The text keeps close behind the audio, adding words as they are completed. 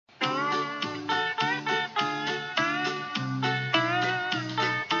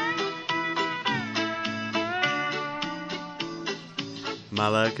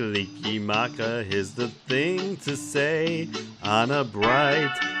Malakalikimaka is the thing to say on a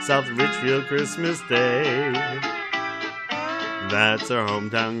bright South Richfield Christmas day. That's our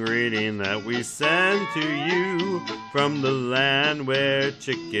hometown greeting that we send to you from the land where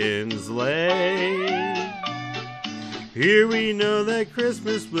chickens lay. Here we know that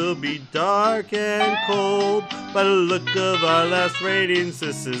Christmas will be dark and cold. By the look of our last ratings,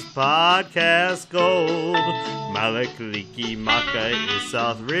 this is podcast gold. Malakalikimaka is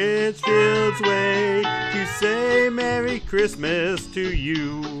South Richfield's way to say Merry Christmas to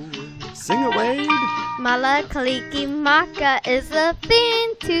you. Sing it, Wade. Malakalikimaka is the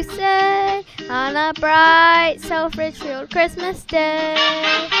thing to say on a bright South Richfield Christmas day.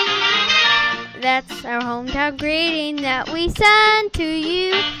 That's our hometown greeting that we send to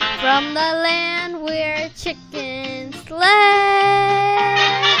you from the land where chickens lay.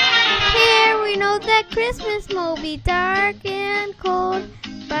 Here we know that Christmas will be dark and cold.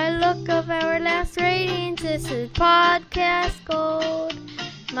 By the look of our last ratings, this is podcast gold.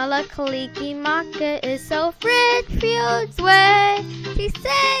 Malakalikimaka is South Richfield's way to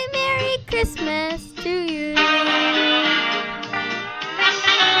say Merry Christmas to you.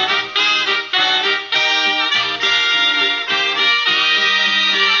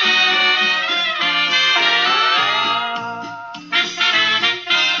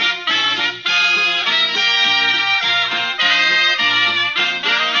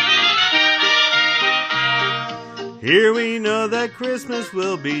 Here we know that Christmas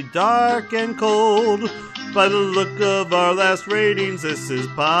will be dark and cold. By the look of our last ratings, this is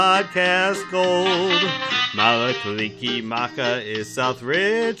podcast gold. Malakalikimaka is South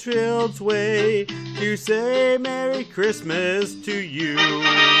Richfield's way to say Merry Christmas to you.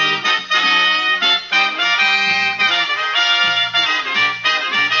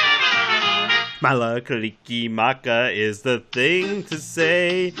 Malakalikimaka is the thing to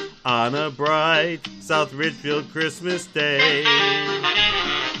say on a bright South Richfield Christmas day.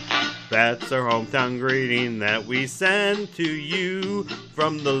 That's our hometown greeting that we send to you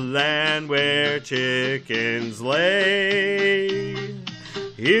from the land where chickens lay.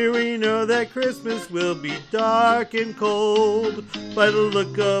 Here we know that Christmas will be dark and cold. By the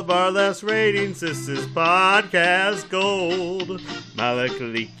look of our last ratings, this is podcast gold.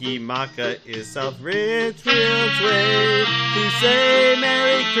 Malakalikimaka is South Richfield's way to say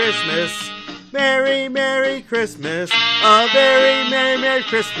Merry Christmas. Merry, Merry Christmas. A very Merry, Merry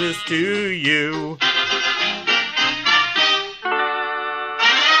Christmas to you.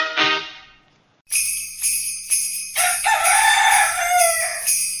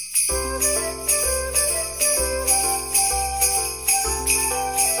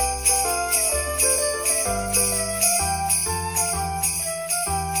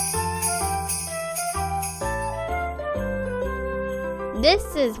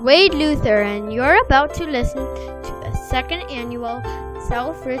 This is Wade Luther, and you're about to listen to the second annual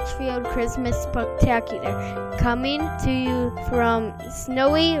South Richfield Christmas Spectacular, coming to you from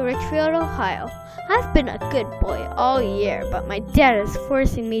snowy Richfield, Ohio. I've been a good boy all year, but my dad is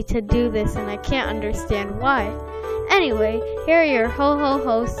forcing me to do this, and I can't understand why. Anyway, here are your ho-ho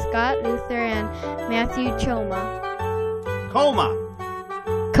hosts, Scott Luther and Matthew Choma. Coma.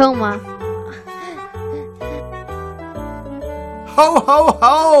 Ho, ho,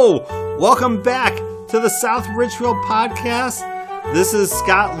 ho! Welcome back to the South Richfield Podcast. This is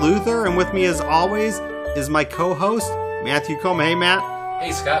Scott Luther, and with me as always is my co-host, Matthew Coma. Hey, Matt.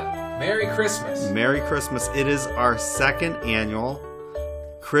 Hey, Scott. Merry Christmas. Merry Christmas. It is our second annual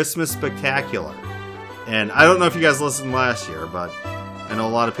Christmas Spectacular. And I don't know if you guys listened last year, but I know a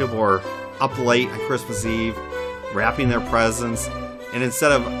lot of people were up late on Christmas Eve, wrapping their presents, and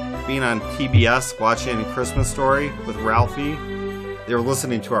instead of being on TBS watching Christmas Story with Ralphie, they were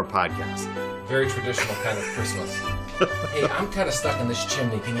listening to our podcast. Very traditional kind of Christmas. Hey, I'm kind of stuck in this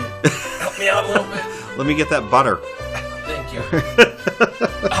chimney. Can you help me out a little bit? Let me get that butter. Thank you.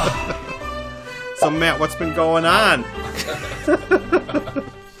 So, Matt, what's been going on?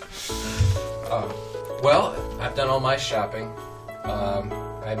 Well, I've done all my shopping.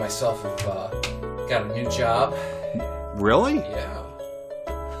 I myself have got a new job. Really? Yeah.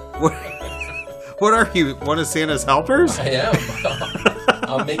 What are you? One of Santa's helpers? I am.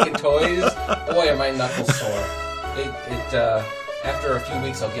 I'm making toys. Boy, are my knuckles sore. After a few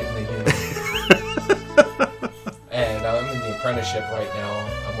weeks, I'll get in the unit. And I'm in the apprenticeship right now.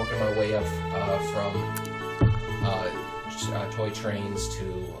 I'm working my way up from toy trains to...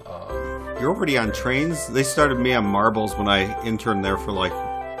 You're already on trains? They started me on marbles when I interned there for like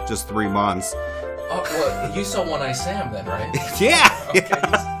just 3 months. Oh, well, you saw One Eye Sam then, right? Yeah! Okay,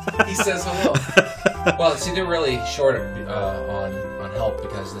 he says hello. Well, see, they're really short on help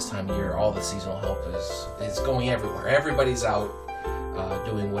because this time of year, all the seasonal help is going everywhere. Everybody's out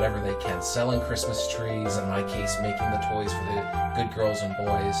doing whatever they can, selling Christmas trees. In my case, making the toys for the good girls and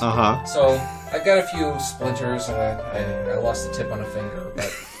boys. So I've got a few splinters, and I lost a tip on a finger,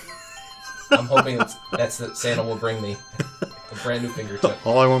 but I'm hoping that Santa will bring me a brand new fingertip.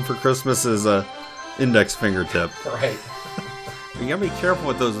 All I want for Christmas is a index fingertip. Right. You gotta be careful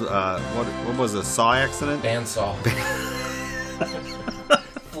with those. What was a saw accident? Bandsaw.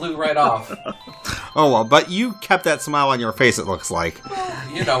 Flew right off. Oh well, but you kept that smile on your face. It looks like.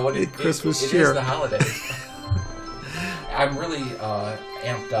 You know what? Christmas it cheer. is the holidays. I'm really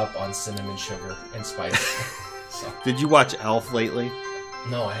amped up on cinnamon sugar and spice. So. Did you watch Elf lately?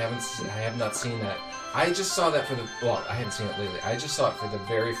 No, I haven't. I have not seen that. I just saw that I haven't seen it lately. I just saw it for the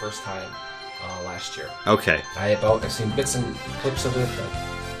very first time last year. Okay. I've seen bits and clips of it,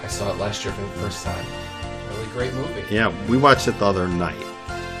 but I saw it last year for the first time. Really great movie. Yeah, we watched it the other night.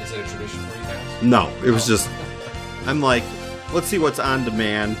 Is it a tradition for you guys? No, it was just. I'm like, let's see what's on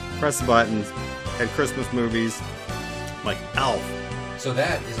demand. Press a button. Had Christmas movies. Like Elf. So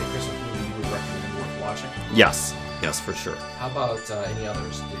that is a Christmas movie you would recommend worth watching? Yes, for sure. How about any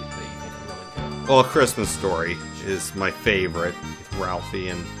others that you think are really good? Well, A Christmas Story is my favorite. With Ralphie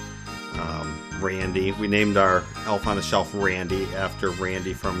and Randy. We named our Elf on the Shelf Randy after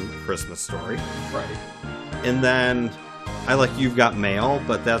Randy from A Christmas Story. Right. And then I like You've Got Mail,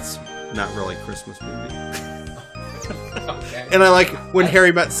 but that's not really a Christmas movie. Okay. And I like When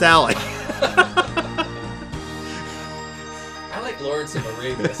Harry Met Sally. I like Lawrence of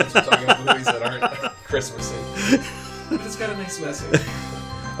Arabia, since we're talking about movies that aren't Christmassy. But it's got a nice message.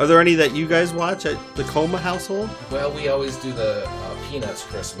 Are there any that you guys watch at the Coma household? Well, we always do the Peanuts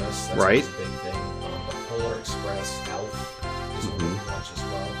Christmas. That's Right. always a big thing. The Polar Express, Elf is what we watch as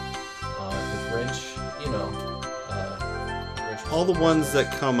well. The Grinch, Grinch. All the ones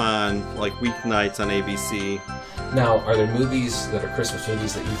that come on, like weeknights on ABC. Now, are there movies that are Christmas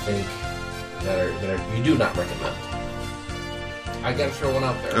movies that you think that are you do not recommend? I gotta throw one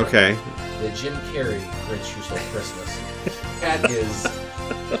out there. Okay. The Jim Carrey Grinch Who Stole Christmas. That is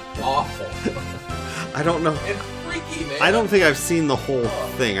awful. I don't know. And freaky, man. I don't think I've seen the whole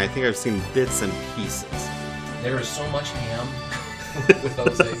thing. I think I've seen bits and pieces. There is so much ham with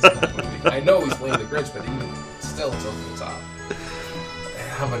those eggs in that movie. I know he's playing the Grinch, but even still, it's over the top.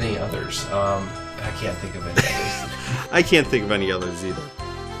 How many others? I can't think of any others. I can't think of any others either.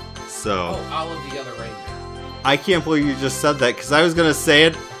 So All of the Other Reindeer. I can't believe you just said that because I was gonna say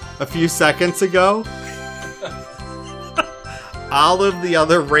it a few seconds ago. Olive the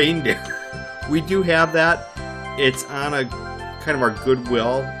Other Reindeer. We do have that. It's on a kind of our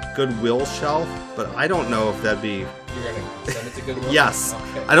Goodwill shelf, but I don't know if that'd be. You're gonna send it to Goodwill? Yes.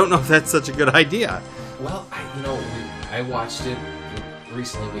 Okay. I don't know if that's such a good idea. Well, I watched it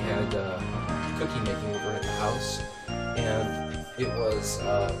recently. We had cookie making over at the house, and it was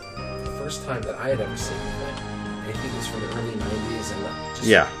the first time that I had ever seen it. I think it was from the early 90s, and just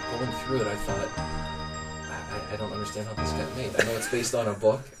going through it, I thought, I don't understand how this got made. I know it's based on a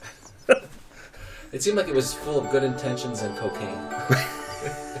book. It seemed like it was full of good intentions and cocaine.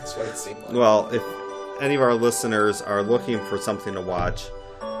 That's what it seemed like. Well, if any of our listeners are looking for something to watch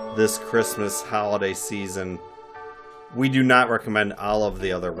this Christmas holiday season, we do not recommend Olive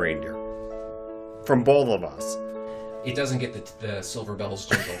the Other Reindeer. From both of us. It doesn't get the Silver Bells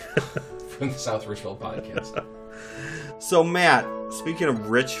jingle from the South Richfield podcast. So, Matt, speaking of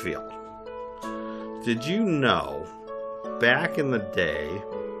Richfield, did you know back in the day,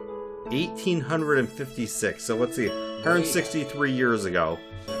 1856, so let's see, 163 years ago.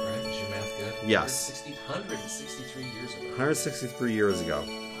 Is that right? Is your math good? Yes. 163 years ago. 163 years ago.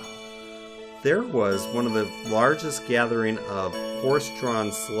 Wow. There was one of the largest gathering of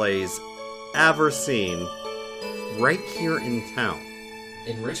horse-drawn sleighs ever seen right here in town.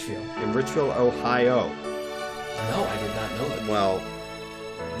 In Richfield? In Richfield, Ohio. No, I did not know that. Well,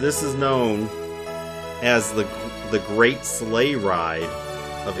 this is known as the Great Sleigh Ride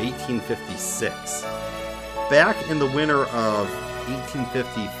of 1856. Back in the winter of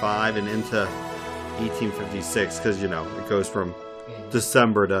 1855 and into 1856, because, it goes from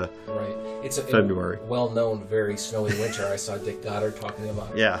December to It's February. A well-known, very snowy winter. I saw Dick Goddard talking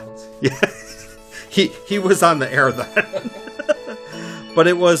about it. Yeah. He was on the air then. But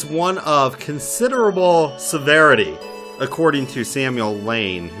it was one of considerable severity, according to Samuel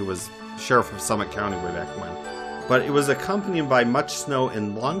Lane, who was sheriff of Summit County way back when. But it was accompanied by much snow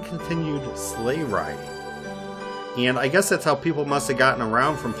and long-continued sleigh riding. And I guess that's how people must have gotten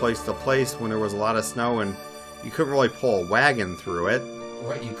around from place to place when there was a lot of snow and you couldn't really pull a wagon through it.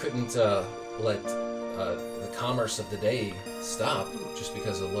 Right, you couldn't let the commerce of the day stopped just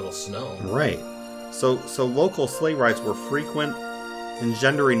because of a little snow. Right. So local sleigh rides were frequent,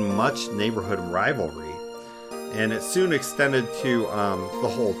 engendering much neighborhood rivalry, and it soon extended to the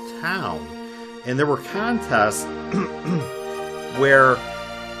whole town. And there were contests where,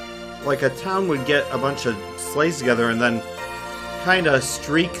 like, a town would get a bunch of sleighs together and then kind of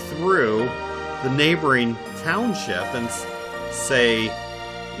streak through the neighboring township and say,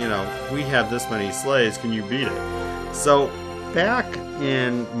 you know, we have this many sleighs, can you beat it? So back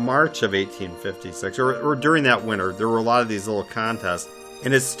in March of 1856, or during that winter, there were a lot of these little contests,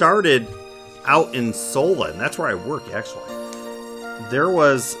 and it started out in Solon. That's where I work, actually. There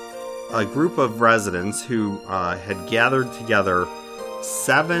was a group of residents who had gathered together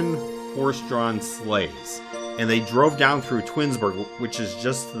 7 horse-drawn sleighs, and they drove down through Twinsburg, which is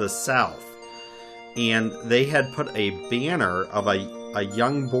just to the south, and they had put a banner of a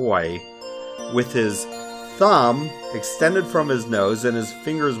young boy with his thumb extended from his nose and his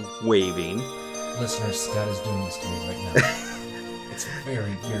fingers waving. Listeners, Scott is doing this to me right now. It's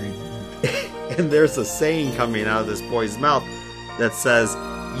very, very rude. And there's a saying coming out of this boy's mouth that says,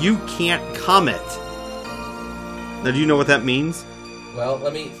 "You can't come it." Now, do you know what that means? Well,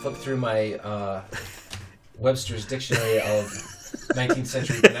 let me flip through my Webster's Dictionary of 19th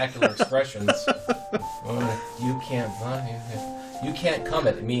century vernacular expressions. You can't come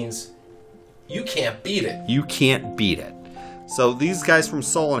it. It means you can't beat it. You can't beat it. So these guys from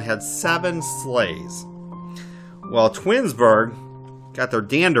Solon had 7 sleighs. Well, Twinsburg got their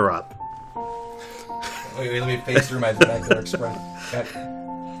dander up. Wait, let me phase through my vernacular expression.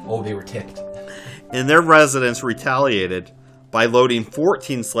 Oh, they were ticked. And their residents retaliated by loading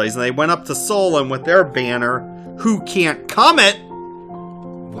 14 sleighs, and they went up to Solon with their banner, "Who can't come it?"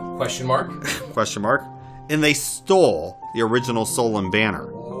 Question mark? Question mark. And they stole the original Solon banner.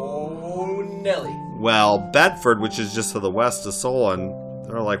 Oh, Nelly. Well, Bedford, which is just to the west of Solon,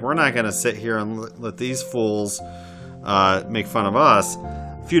 they're like, we're not going to sit here and let these fools make fun of us.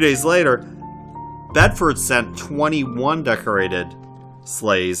 A few days later, Bedford sent 21 decorated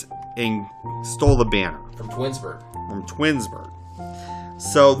sleighs and stole the banner. From Twinsburg.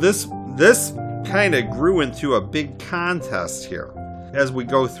 So this kind of grew into a big contest here. As we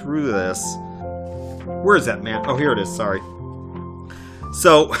go through this, where is that, man? Oh, here it is. Sorry.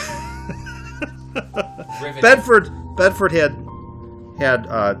 So Bedford had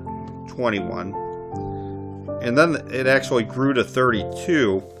 21, and then it actually grew to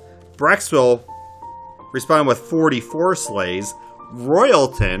 32. Brecksville responded with 44 sleighs.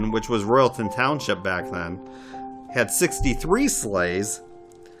 Royalton, which was Royalton Township back then, had 63 sleighs.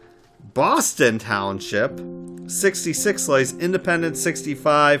 Boston Township, 66 sleighs. Independence,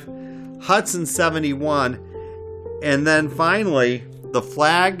 65. Hudson, 71. And then finally, the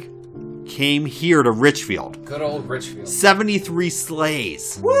flag came here to Richfield. Good old Richfield. 73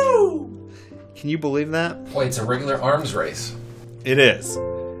 sleighs. Woo! Can you believe that? Boy, it's a regular arms race. It is.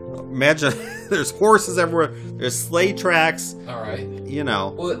 Imagine, there's horses everywhere. There's sleigh tracks. All right. You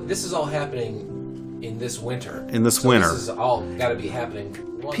know. Well, this is all happening in this winter. This winter. This is all got to be happening.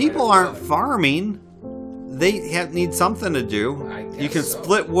 People aren't farming. They need something to do. You can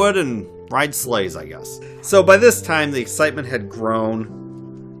split wood and ride sleighs, I guess. So by this time, the excitement had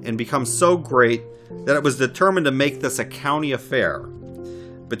grown and become so great that it was determined to make this a county affair.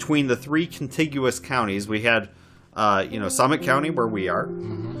 Between the 3 contiguous counties, we had, Summit County, where we are.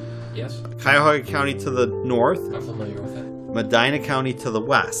 Mm-hmm. Yes. Cuyahoga County to the north. I'm familiar with it. Medina County to the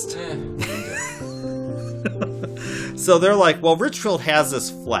west. So they're like, well, Richfield has this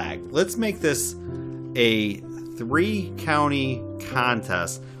flag. Let's make this a 3-county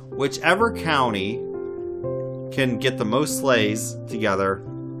contest. Whichever county can get the most sleighs together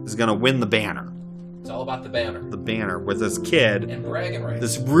is going to win the banner. It's all about the banner. The banner with this kid. And bragging rights.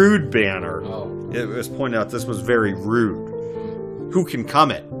 This rude banner. Oh. It was pointed out this was very rude. Who can come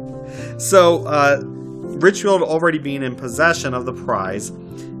it? So, Richfield already being in possession of the prize,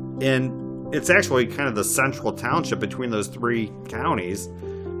 and it's actually kind of the central township between those 3 counties.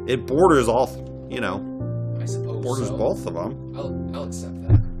 It borders all, I suppose borders so. both of them. I'll accept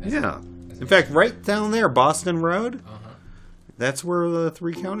that. Yeah. In fact, right down there, Boston Road, Uh-huh. that's where the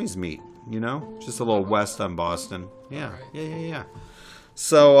 3 counties meet, just a little west on Boston. Yeah, All right. yeah.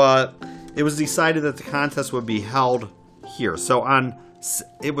 So, it was decided that the contest would be held here. So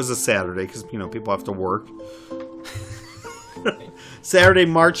it was a Saturday, because, people have to work. Saturday,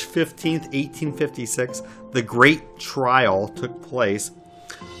 March 15th, 1856, the Great Trial took place.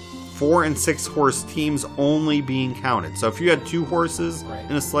 4 and 6 horse teams only being counted. So if you had 2 horses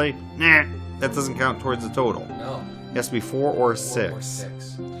in a sleigh, that doesn't count towards the total. No. It has to be 4 or 6. 4 or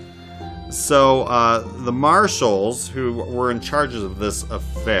 6. So the marshals who were in charge of this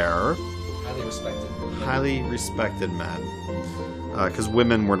affair, highly respected men, because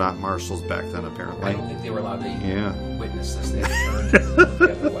women were not marshals back then, apparently. I don't think they were allowed to witness this. They had to turn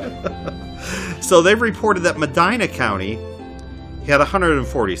the other way. So they've reported that Medina County had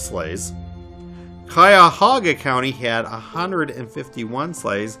 140 sleighs. Cuyahoga County had 151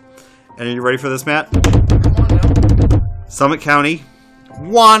 sleighs. And are you ready for this, Matt? Come on now. Summit County,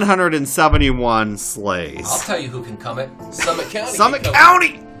 171 sleighs. I'll tell you who can come it. Summit County. Summit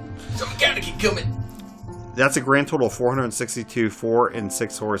County! Summit County can come it. That's a grand total of 462 4- and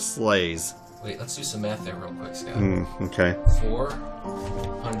 6-horse sleighs. Wait, let's do some math there real quick, Scott. Okay.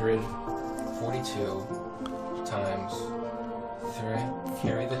 442 times 3.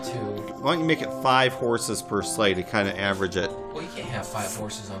 Carry the 2. Why don't you make it 5 horses per sleigh to kind of average it? Well, you can't have 5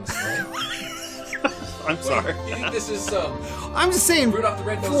 horses on a sleigh. I'm sorry. You think this is I'm just saying. Rudolph the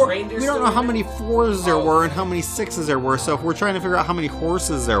Red-Nosed Reindeer? We don't know how many 4s there were and how many 6s there were, so if we're trying to figure out how many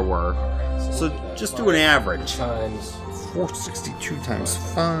horses there were. Alright, So we'll do that. just do an average. Times 462 times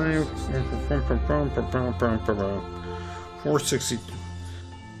 5. 462.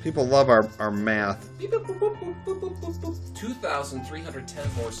 People love our math. 2,310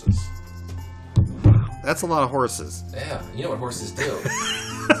 horses. That's a lot of horses. Yeah, you know what horses do.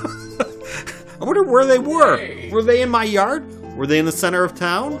 I wonder where they were. Hey. Were they in my yard? Were they in the center of Well,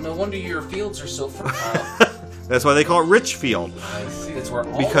 town? no wonder your fields are so fertile. That's why they call it Richfield. I see. That's where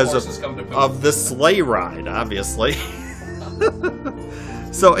all Because horses come to poop. of the sleigh ride, obviously.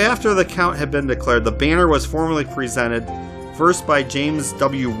 So after the count had been declared, the banner was formally presented first by James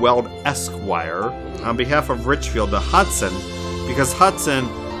W. Weld Esquire on behalf of Richfield to Hudson, because Hudson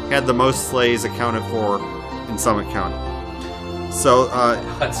had the most sleighs accounted for in Summit County. So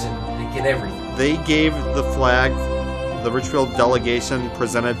Hudson, they get everything. they gave the flag, the Richfield delegation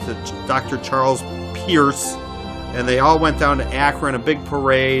presented to Dr. Charles Pierce, and they all went down to Akron, a big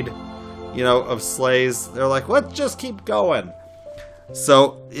parade, of sleighs. They're like, let's just keep going.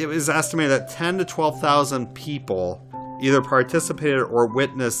 So it was estimated that 10 to 12,000 people either participated or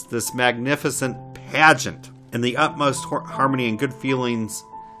witnessed this magnificent pageant, and the utmost harmony and good feelings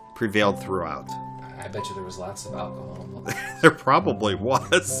prevailed throughout. I bet you there was lots of alcohol involved. There probably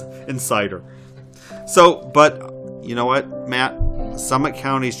was in cider. So, but you know what, Matt? Summit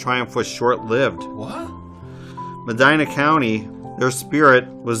County's triumph was short-lived. What? Medina County, their spirit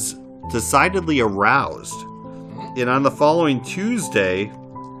was decidedly aroused. And on the following Tuesday,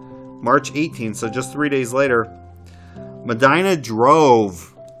 March 18th, so just 3 days later, Medina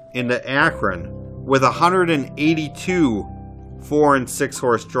drove into Akron with 182 4- and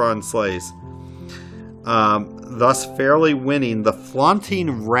 6-horse drawn sleighs, thus fairly winning the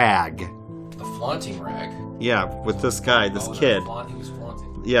flaunting rag. The flaunting rag? Yeah, with this guy, this kid. He was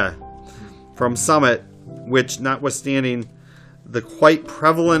flaunting. Yeah, from Summit, which, notwithstanding the quite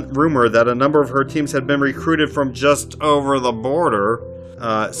prevalent rumor that a number of her teams had been recruited from just over the border,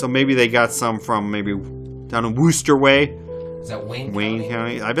 so maybe they got some from maybe down in Worcester way. Is that Wayne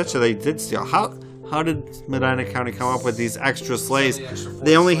County? I bet you they did steal. How did Medina County come up with these extra sleighs? The extra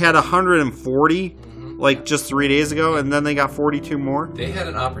They only had 140, Mm-hmm. like just 3 days ago, and then they got 42 more? They had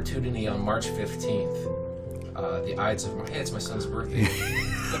an opportunity on March 15th. The Ides of March. Hey, it's my son's birthday.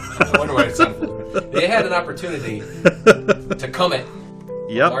 I wonder why it sounded. They had an opportunity to come at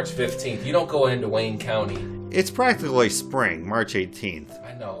Yep. March 15th. You don't go into Wayne County. It's practically spring, March 18th.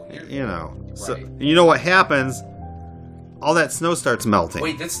 I know. So Right. you know what happens? All that snow starts melting.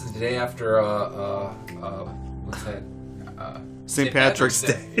 Wait, this is the day after, what's that? St. Patrick's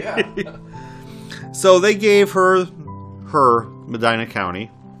Day. Yeah. So they gave her Medina County.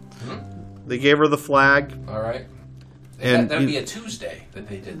 They gave her the flag. All right. And that'd be a Tuesday that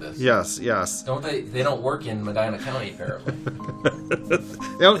they did this. Yes. Don't they? They don't work in Medina County, apparently. They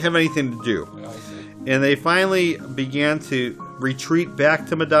don't have anything to do. I see. And they finally began to retreat back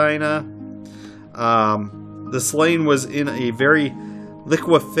to Medina. The sleighing was in a very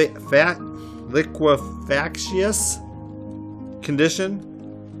liquefacious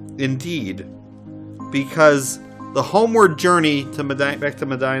condition, indeed, because the homeward journey to back to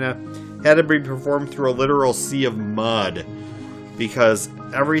Medina had to be performed through a literal sea of mud, because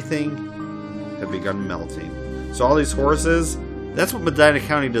everything had begun melting. So all these horses, that's what Medina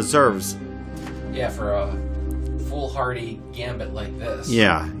County deserves. Yeah, for a foolhardy gambit like this.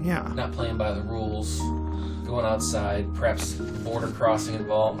 Yeah. Not playing by the rules, going outside, perhaps border crossing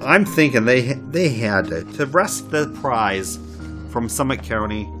involved. I'm thinking they had to wrest the prize from Summit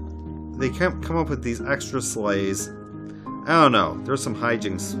County. They can't come up with these extra sleighs. I don't know. There's some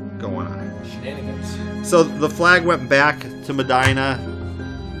hijinks going on. Shenanigans. So the flag went back to Medina,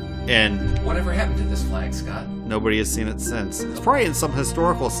 And Whatever happened to this flag, Scott? nobody has seen it since. It's probably in some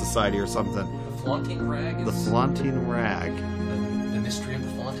historical society or something. The flaunting rag. The flaunting rag. The mystery of the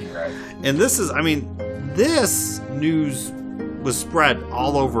flaunting rag. And this is, I mean, this news was spread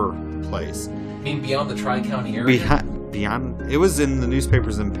all over the place. I mean, beyond the Tri-County area. Beyond, it was in the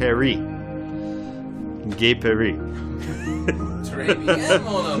newspapers in Paris. Gay Paris. Très bien,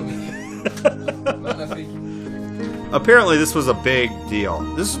 mon ami. Magnifique. Apparently, this was a big deal.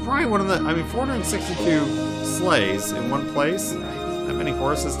 This is probably one of the, 462 sleighs in one place. That many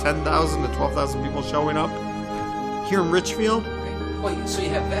horses, 10,000 to 12,000 people showing up here in Richfield. Right. Well, so you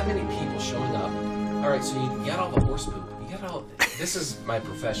have that many people showing up. All right, so you got all the horse poop. You got all. This is my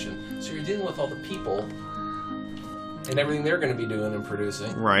profession. So you're dealing with all the people and everything they're going to be doing and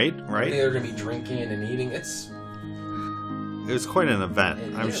producing. Right. Everything they're going to be drinking and eating. It was quite an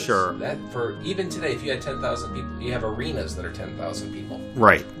event, I'm sure. That for even today, if you had 10,000 people, you have arenas that are 10,000 people.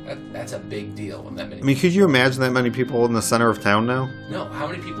 Right. That's a big deal when that many. I mean, could you imagine that many people in the center of town now? No. How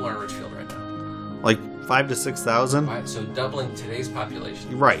many people are in Richfield right now? Like 5,000 to 6,000. So doubling today's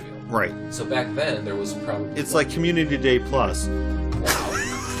population. Right. Right. So back then there was probably. It's like Community Day plus. Wow.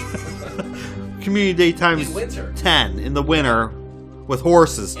 Community Day times In winter. 10 in the winter with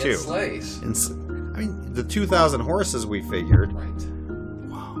horses too. And sleighs. The 2,000 horses we figured. Right.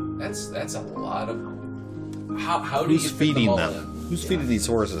 Wow. That's a lot of. How do you Who's fit feeding all them? in? Who's feeding these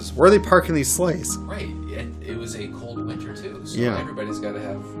horses? Where are they parking these sleighs? Right. It was a cold winter too, so Yeah. everybody's got to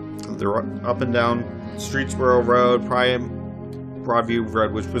have. They're up and down Streetsboro Road, Broadview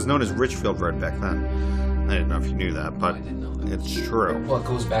Road, which was known as Richfield Road back then. I didn't know if you knew that, but I didn't know that. it's true. Well, it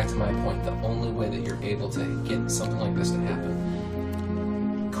goes back to my point. The only way that you're able to get something like this to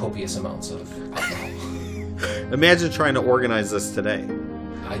happen, copious amounts of alcohol. Imagine trying to organize this today.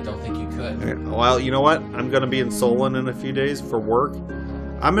 I don't think you could. Well, you know what? I'm going to be in Solon in a few days for work.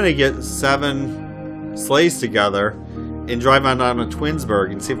 I'm going to get 7 sleighs together and drive on down to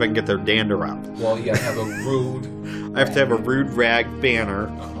Twinsburg and see if I can get their dander out. Well, you got to have a rude. I have to have a rude rag banner.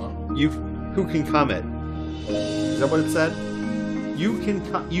 Who can come it? Is that what it said? You can't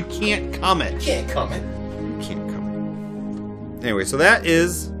come it. You can't come it. You can't come it. Anyway, so that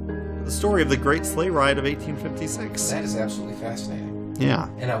is the story of the Great Sleigh Ride of 1856. That is absolutely fascinating. Yeah.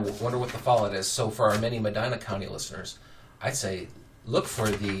 And I wonder what the fallout is. So for our many Medina County listeners, I'd say look for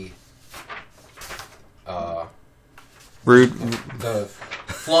the Rude. the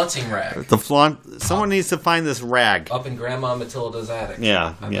flaunting rag The flaunt. Someone needs to find this rag. up in Grandma Matilda's attic.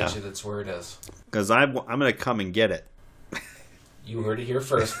 Yeah, I bet you that's where it is. Because I'm going to come and get it. You heard it here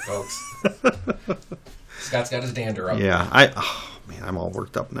first, folks. Scott's got his dander up. Yeah. Oh, man, I'm all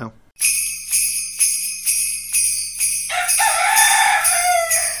worked up now.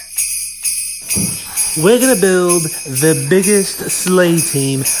 We're gonna build the biggest sleigh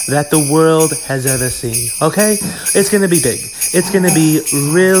team that the world has ever seen, okay? It's gonna be big. It's gonna be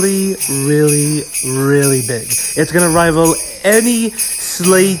really, really, really big. It's gonna rival any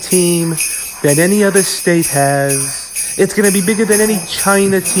sleigh team that any other state has. It's gonna be bigger than any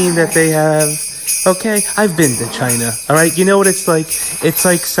China team that they have. Okay, I've been to China, alright? You know what it's like? It's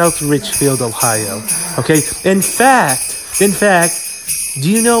like South Richfield, Ohio, okay? In fact,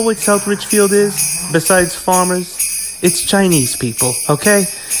 do you know what South Richfield is, besides farmers? It's Chinese people, okay?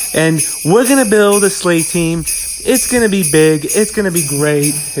 And we're gonna build a sleigh team. It's gonna be big, it's gonna be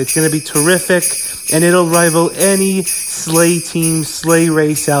great, it's gonna be terrific, and it'll rival any sleigh team, sleigh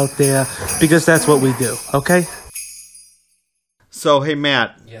race out there, because that's what we do, okay? So, hey,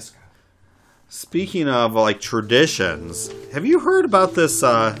 Matt. Yes, Scott. Speaking of, like, traditions, have you heard about this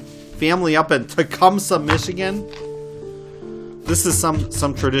family up in Tecumseh, Michigan? This is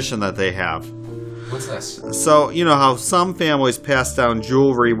some tradition that they have. What's this? So, you know how some families pass down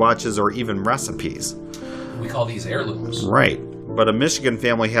jewelry, watches, or even recipes. We call these heirlooms. Right. But a Michigan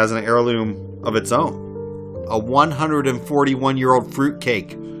family has an heirloom of its own. A 141-year-old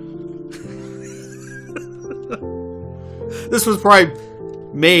fruitcake. This was probably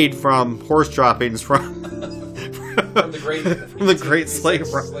made from horse droppings from the Great Sleigh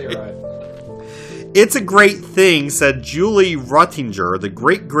Ride. It's a great thing, said Julie Ruttinger, the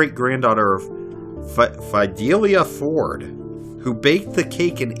great-great-granddaughter of Fidelia Ford, who baked the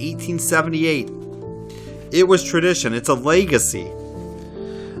cake in 1878. It was tradition. It's a legacy.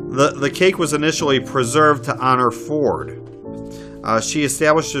 The cake was initially preserved to honor Ford. She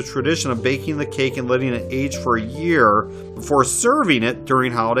established a tradition of baking the cake and letting it age for a year before serving it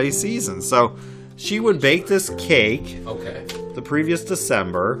during holiday season. So she would bake this cake the previous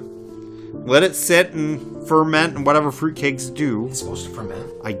December, let it sit and ferment and whatever fruitcakes do. It's supposed to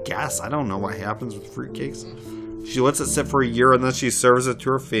ferment? I guess. I don't know what happens with fruitcakes. She lets it sit for a year and then she serves it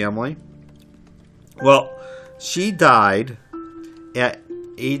to her family. Well, she died at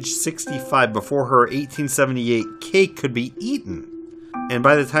age 65 before her 1878 cake could be eaten. And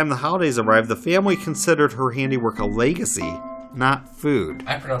by the time the holidays arrived, the family considered her handiwork a legacy, not food.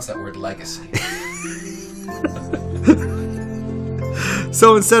 I pronounce that word legacy.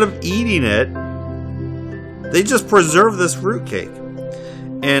 So instead of eating it, they just preserved this fruitcake.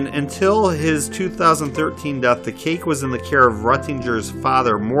 And until his 2013 death, the cake was in the care of Ruttinger's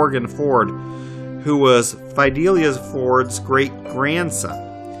father, Morgan Ford, who was Fidelia Ford's great-grandson.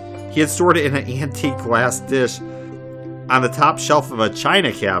 He had stored it in an antique glass dish on the top shelf of a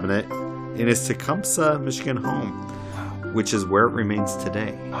china cabinet in his Tecumseh, Michigan home, which is where it remains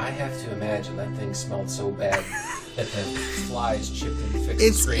today. I have to imagine that thing smelled so bad that the flies chipped and fixed the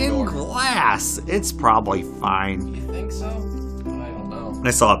It's screen in door. glass. It's probably fine. You think so? I don't know.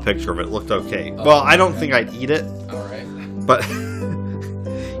 I saw a picture of it. It looked okay. Well, I don't think I'd eat it, All right. but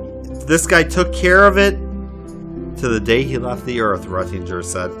this guy took care of it to the day he left the earth, Ruttinger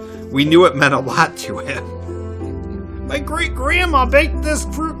said. We knew it meant a lot to him. My great-grandma baked this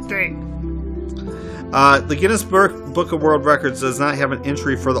fruitcake. The Guinness Book of World Records does not have an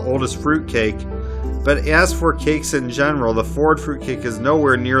entry for the oldest fruitcake, but as for cakes in general, the Ford fruitcake is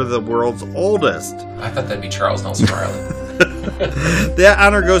nowhere near the world's oldest. I thought that'd be Charles Nelson Riley. That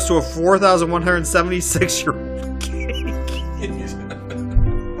honor goes to a 4,176-year-old cake.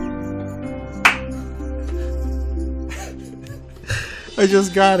 I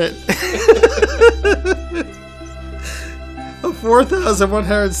just got it. A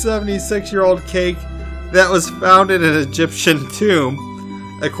 4,176-year-old cake that was found in an Egyptian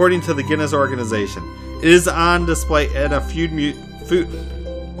tomb, according to the Guinness organization. It is on display at a food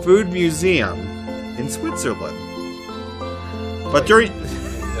museum in Switzerland. But during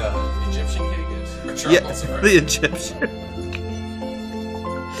The Egyptian cake is? Or Charles yeah, Nelson Riley? the Egyptian.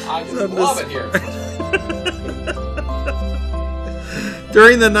 I just love it here.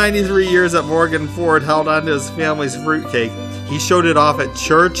 During the 93 years that Morgan Ford held on to his family's fruitcake, he showed it off at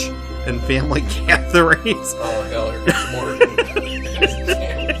church and family gatherings. Oh, hell, here comes more.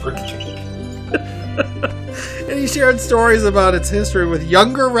 And he shared stories about its history with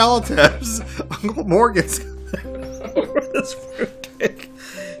younger relatives. Uncle Morgan's this fruitcake.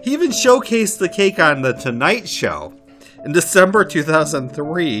 He even showcased the cake on The Tonight Show in December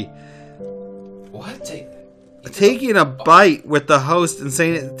 2003. What? Taking a bite with the host and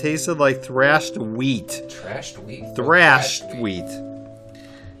saying it tasted like thrashed wheat. Trashed wheat? Thrashed wheat.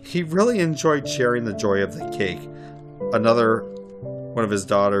 He really enjoyed sharing the joy of the cake. Another one of his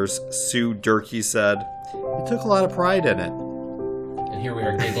daughters, Sue Durkee, said, he took a lot of pride in it. And here we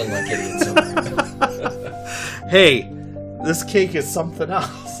are giggling like idiots. Hey, this cake is something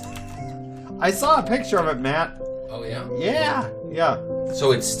else. I saw a picture of it, Matt. Oh, yeah? Yeah.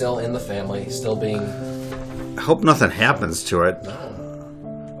 So it's still in the family, still being... I hope nothing happens to it.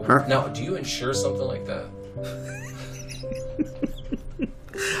 No. Huh? Now, do you insure something like that?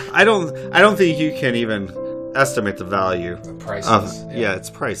 I don't think you can even estimate the value. Priceless. Yeah, it's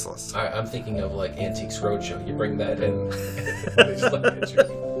priceless. I'm thinking of like Antiques Roadshow. You bring that in. They just look at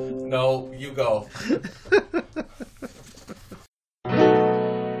you. No, you go.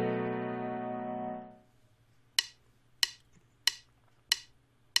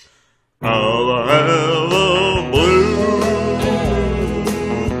 Hello, blue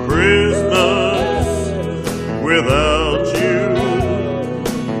Christmas without you.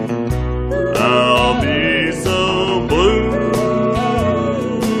 I'll be so blue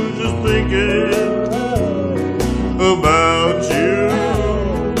just thinking about you.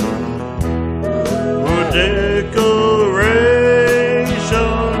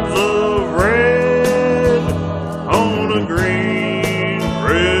 Decorations of red on a green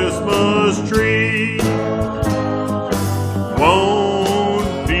Christmas tree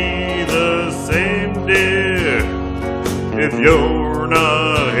won't be the same, dear, if you're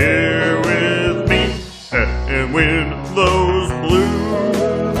not here with me. And when those blue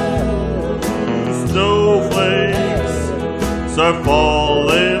snowflakes start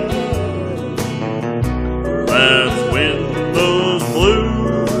falling, that's when those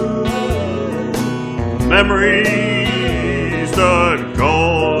blue memories start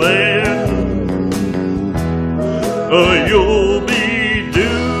calling. You'll be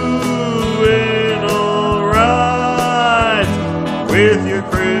doing alright with your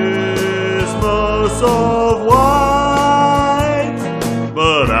Christmas of white,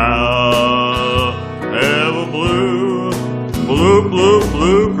 but I'll have a blue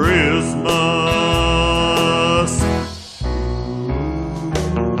Christmas.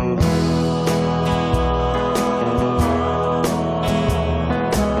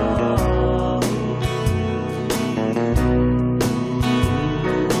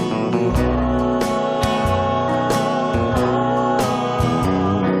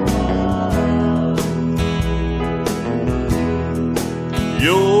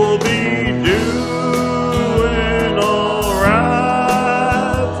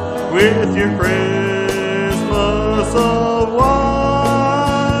 your Christmas of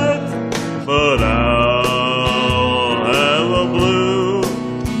white, but I'll have a blue,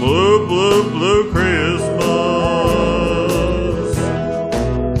 blue, blue, blue Christmas.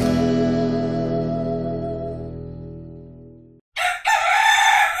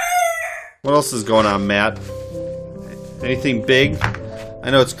 What else is going on, Matt? Anything big?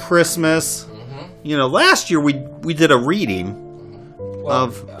 I know it's Christmas. You know, last year we did a reading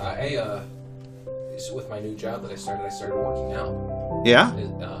of. With my new job that I started working out. Yeah.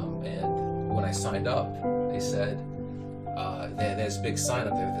 And when I signed up, they said there's a big sign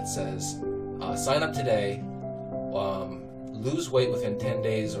up there that says, "Sign up today. Lose weight within 10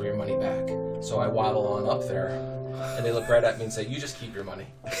 days or your money back." So I waddle on up there, and they look right at me and say, "You just keep your money."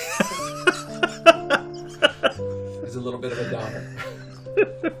 It's a little bit of a downer.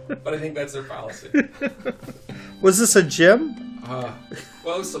 But I think that's their policy. Was this a gym?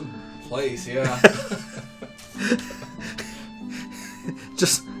 Well, it was some place, yeah.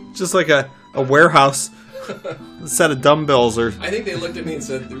 just like a warehouse, a set of dumbbells, or. I think they looked at me and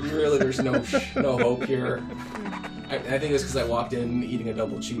said, "Really, there's no hope here." I think it's because I walked in eating a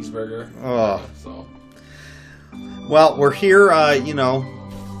double cheeseburger. Oh. So. Well, we're here,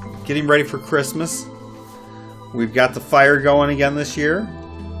 getting ready for Christmas. We've got the fire going again this year.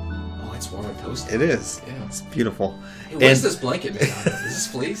 Oh, it's warm and toasty. It is. Yeah. It's beautiful. Hey, what is this blanket made out of? Is this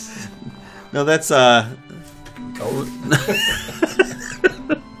fleece? No, that's Goat.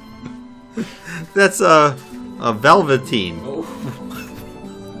 that's a velveteen. Oh.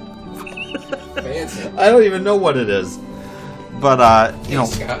 Fancy. I don't even know what it is. But Hey,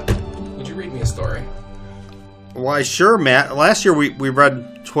 Scott, would you read me a story? Why, sure, Matt. Last year we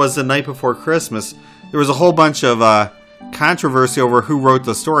read 'Twas the Night Before Christmas. There was a whole bunch of controversy over who wrote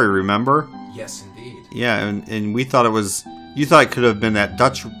the story, remember? Yes, indeed. Yeah, and we thought you thought it could have been that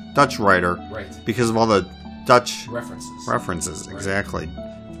Dutch writer. Right. Because of all the Dutch references. Right. Exactly.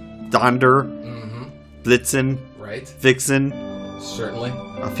 Donder, Blitzen, right. Vixen, Certainly.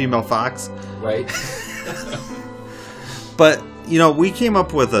 a female fox. Right. But, we came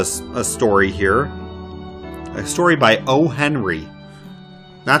up with a story here. A story by O. Henry.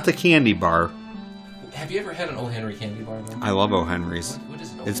 Not the candy bar. Have you ever had an O. Henry candy bar, though? I love O. Henry's. What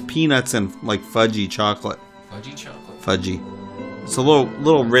is it? It's peanuts and, like, fudgy chocolate. Fudgy chocolate? Fudgy. It's a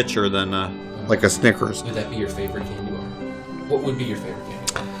little richer than, like a Snickers. Would that be your favorite candy bar? What would be your favorite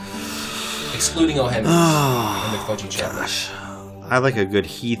candy bar? Excluding O. Henry's and the fudgy chocolate. Gosh. I like a good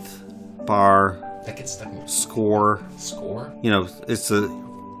Heath bar. That gets stuck in your Score. Score? It's the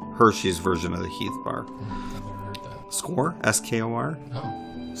Hershey's version of the Heath bar. I've never heard that. Score? S-K-O-R? Oh.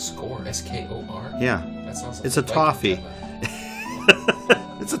 Score? S-K-O-R? Yeah. That sounds like It's a toffee.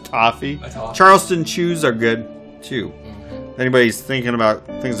 It's a toffee. A toffee. Charleston chews are good, too. If anybody's thinking about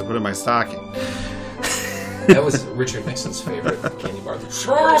things to put in my stocking. That was Richard Nixon's favorite candy bar. The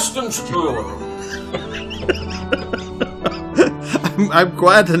Charleston Chew. I'm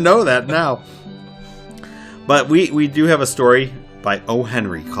glad to know that now. But we do have a story by O.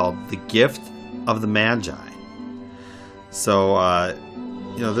 Henry called The Gift of the Magi. So,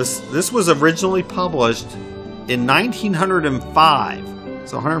 this was originally published in 1905.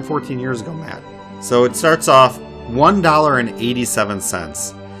 So 114 years ago, Matt. So it starts off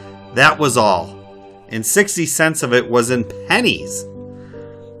 $1.87. That was all. And 60 cents of it was in pennies.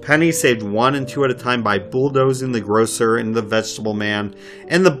 Pennies saved 1 and 2 at a time by bulldozing the grocer and the vegetable man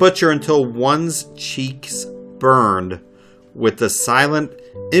and the butcher until one's cheeks burned with the silent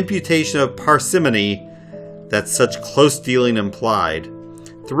imputation of parsimony that such close dealing implied.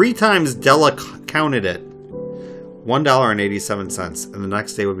 3 times Della counted it. $1.87, and the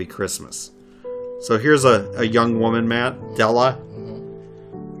next day would be Christmas. So here's a young woman, Matt, Della,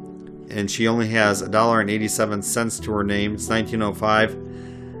 and she only has $1.87 to her name. It's 1905.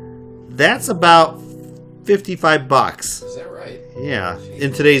 That's about $55. Is that right? Yeah,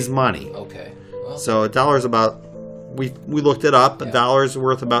 in today's money. Okay. Well, So $1 is about, we looked it up, $1 is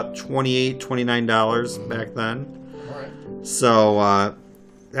worth about $28, $29 back then. all right. So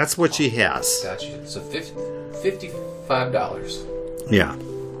that's what she has. Gotcha. So $55. Yeah.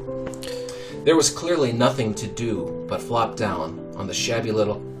 There was clearly nothing to do but flop down on the shabby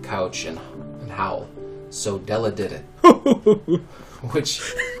little couch and howl. So Della did it. Which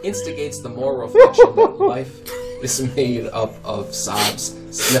instigates the moral reflection that life is made up of sobs,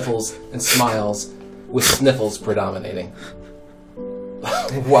 sniffles, and smiles, with sniffles predominating.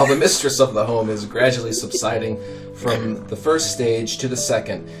 While the mistress of the home is gradually subsiding from the first stage to the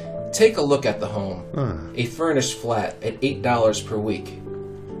second, take a look at the home. A furnished flat at $8 per week.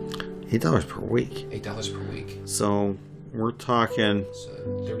 $8 per week. $8 per week. So We're talking, So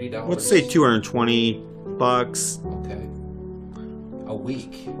 $30. let's say $220 Okay. A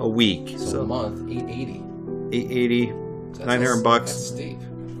week. a week. So a month, $880. $880, That's $900. That's steep.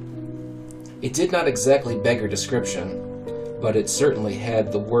 It did not exactly beg her description, but it certainly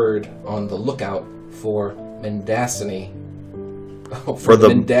had the word on the lookout for mendacity. For the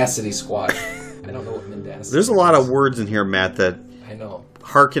mendacity squad. I don't know what mendacity There's a lot of words in here, Matt, that I know.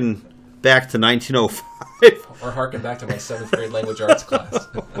 harken back to 1905. Or harken back to my 7th grade language arts class.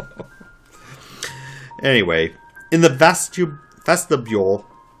 Anyway, in the vestibule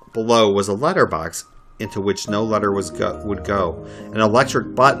below was a letterbox into which no letter would go, an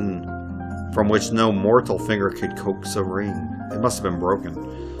electric button from which no mortal finger could coax a ring. It must have been broken.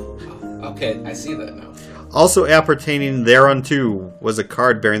 Okay, I see that now. Also appertaining thereunto was a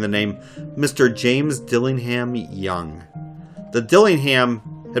card bearing the name Mr. James Dillingham Young. The Dillingham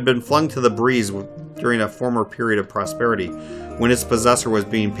had been flung to the breeze during a former period of prosperity when its possessor was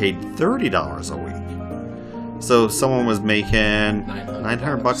being paid $30 a week. So someone was making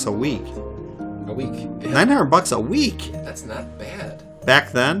 $900 a week. A week. $900 a week? That's not bad.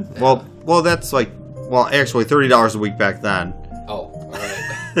 Back then? Yeah. Well, that's like, actually $30 a week back then. Oh, all right.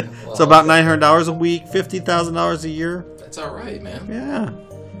 Well, So about $900 a week, $50,000 a year. that's all right, man.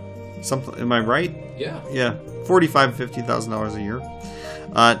 Yeah. Something. Am I right? Yeah. Yeah. $45,000, $50,000 a year.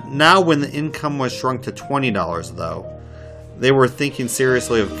 Now, when the income was shrunk to $20, though, they were thinking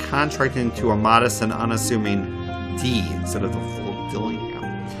seriously of contracting to a modest and unassuming D instead of the full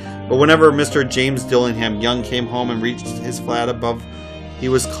Dillingham. But whenever Mr. James Dillingham Young came home and reached his flat above, he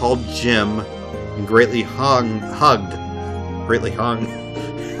was called Jim and greatly hung.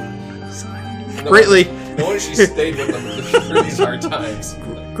 No wonder she stayed with them through these hard times.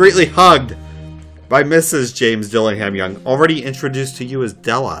 Greatly hugged by Mrs. James Dillingham Young, already introduced to you as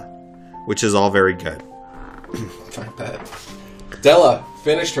Della, which is all very good. I bet. Della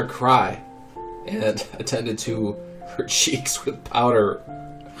finished her cry and attended to her cheeks with powder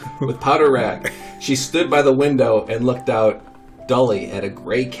rag. She stood by the window and looked out dully at a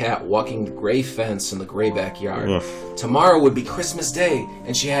gray cat walking the gray fence in the gray backyard. Ugh. Tomorrow would be Christmas Day,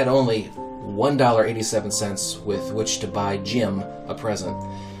 and she had only $1.87 with which to buy Jim a present.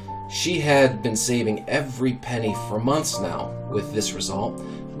 She had been saving every penny for months now. With this result,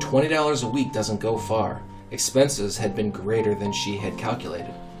 $20 a week doesn't go far. Expenses had been greater than she had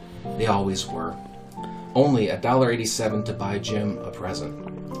calculated. They always were. Only $1.87 to buy Jim a present.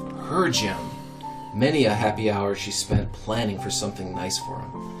 Her Jim. Many a happy hour she spent planning for something nice for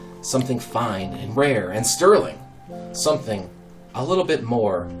him. Something fine and rare and sterling. Something a little bit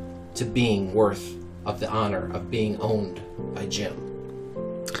more to being worth of the honor of being owned by Jim.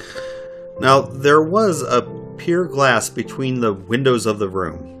 Now, there was a pier glass between the windows of the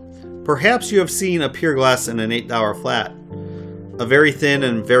room. Perhaps you have seen a pier glass in an $8 flat. A very thin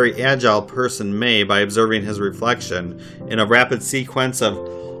and very agile person may, by observing his reflection in a rapid sequence of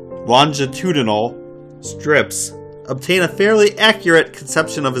longitudinal strips, obtain a fairly accurate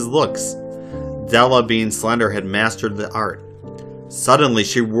conception of his looks. Della, being slender, had mastered the art. Suddenly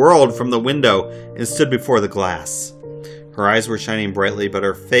she whirled from the window and stood before the glass. Her eyes were shining brightly, but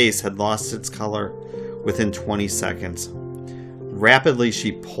her face had lost its color within 20 seconds. Rapidly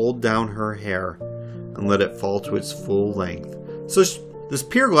she pulled down her hair and let it fall to its full length. So this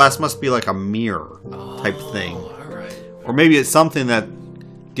pier glass must be like a mirror type thing. All right. Or maybe it's something that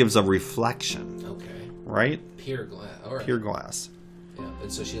gives a reflection, Okay. right? Pier glass. All right. Pier glass. Yeah,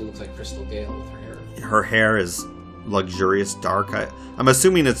 and so she looks like Crystal Gale with her hair. Her hair is luxurious, dark. I'm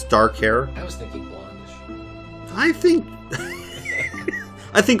assuming it's dark hair. I was thinking blondish.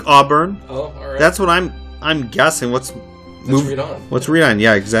 I think auburn. Oh, all right. That's what I'm guessing. Let's read on. Let's read on.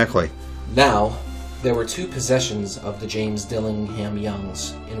 Yeah, exactly. Now, there were two possessions of the James Dillingham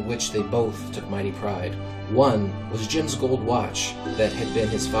Youngs in which they both took mighty pride. One was Jim's gold watch that had been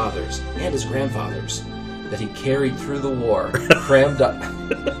his father's and his grandfather's, that he carried through the war, crammed up.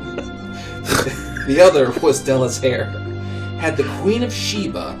 The other was Della's hair. Had the Queen of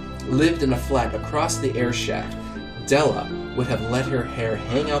Sheba lived in a flat across the air shaft, Della would have let her hair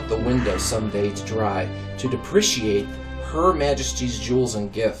hang out the window someday to dry, to depreciate Her Majesty's jewels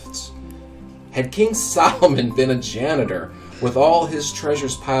and gifts. Had King Solomon been a janitor with all his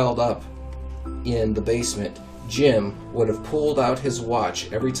treasures piled up in the basement, Jim would have pulled out his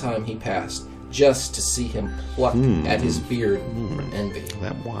watch every time he passed, just to see him pluck at his beard for envy.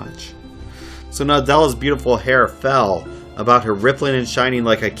 That watch. So now Della's beautiful hair fell about her, rippling and shining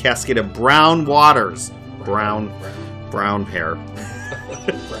like a cascade of brown waters. Brown hair. Brown.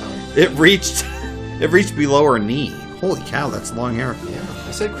 It reached below her knee. Holy cow, that's long hair. Yeah,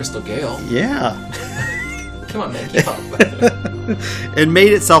 I said Crystal Gale. Yeah. Come on, man, keep up. and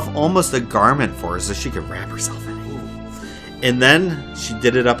made itself almost a garment for her so she could wrap herself in it. And then she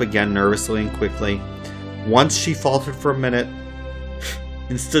did it up again nervously and quickly. Once she faltered for a minute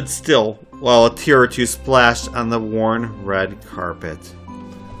and stood still while a tear or two splashed on the worn red carpet.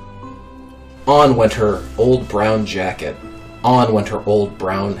 On went her old brown jacket. On went her old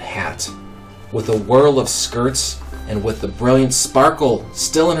brown hat. With a whirl of skirts and with the brilliant sparkle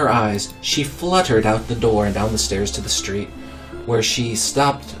still in her eyes, she fluttered out the door and down the stairs to the street, where she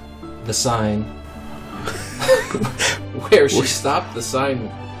stopped the sign. Where she stopped, the sign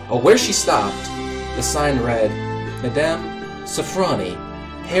read, Madame Sofroni,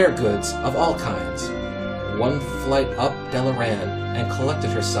 hair goods of all kinds. One flight up Della ran and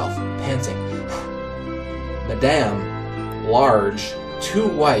collected herself, panting. Madame, large, too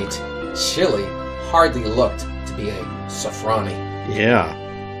white, chilly, hardly looked to be a Sofroni. Yeah.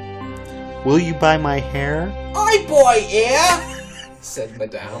 Will you buy my hair? I buy hair, said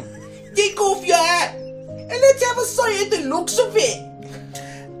Madame. Take off your hat and let's have a sight at the looks of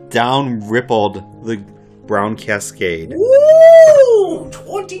it. Down rippled the brown cascade. Woo!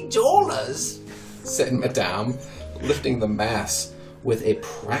 $20, said Madame, lifting the mass with a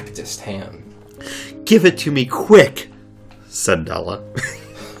practiced hand. Give it to me quick, said Della.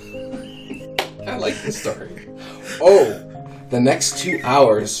 I like this story. Oh, the next 2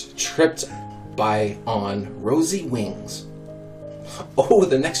 hours tripped by on rosy wings. Oh,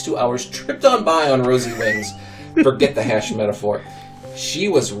 the next 2 hours tripped on by on rosy wings. Forget the hash metaphor. She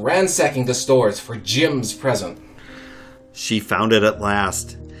was ransacking the stores for Jim's present. She found it at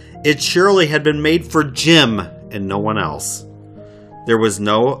last. It surely had been made for Jim and no one else. There was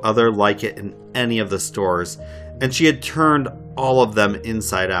no other like it in any of the stores, and she had turned all of them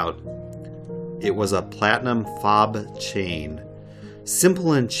inside out. It was a platinum fob chain,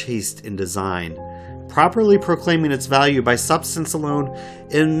 simple and chaste in design, properly proclaiming its value by substance alone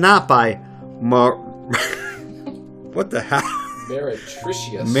and not by what the hell?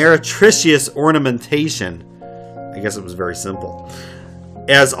 Meretricious ornamentation. I guess it was very simple.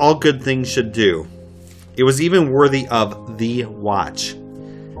 As all good things should do. It was even worthy of the watch.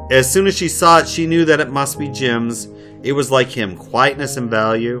 As soon as she saw it, she knew that it must be Jim's. It was like him, quietness and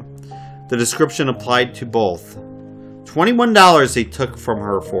value. The description applied to both. $21 they took from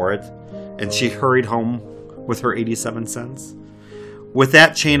her for it, and she hurried home with her 87 cents. With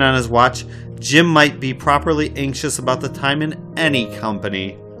that chain on his watch, Jim might be properly anxious about the time in any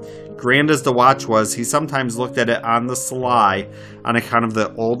company. Grand as the watch was, he sometimes looked at it on the sly on account of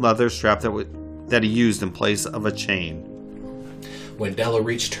the old leather strap that he used in place of a chain. When Della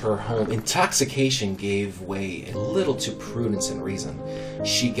reached her home, intoxication gave way a little to prudence and reason.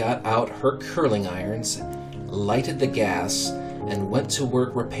 She got out her curling irons, lighted the gas, and went to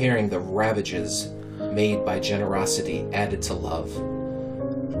work repairing the ravages made by generosity added to love.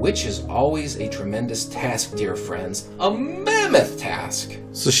 Which is always a tremendous task, dear friends. A mammoth task!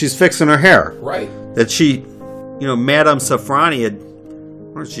 So she's fixing her hair. Right. That she, Madame Sofroni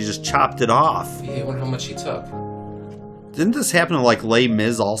she just chopped it off. Yeah, I wonder how much she took. Didn't this happen to, Les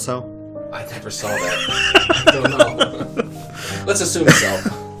Mis also? I never saw that. I don't know. Let's assume so.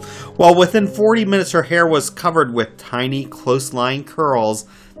 Well, within 40 minutes, her hair was covered with tiny, close-lying curls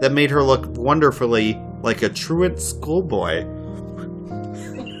that made her look wonderfully like a truant schoolboy.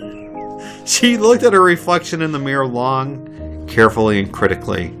 She looked at her reflection in the mirror long, carefully, and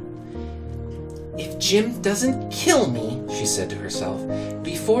critically. If Jim doesn't kill me, she said to herself,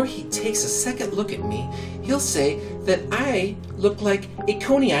 before he takes a second look at me, he'll say that I look like a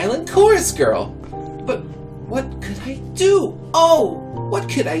Coney Island chorus girl. But what could I do? Oh, what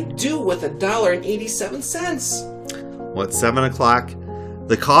could I do with $1.87? Well, at 7 o'clock,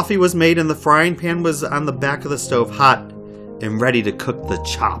 the coffee was made and the frying pan was on the back of the stove, hot and ready to cook the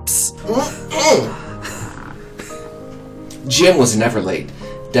chops. Jim was never late.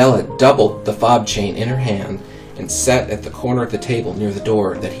 Della doubled the fob chain in her hand and sat at the corner of the table near the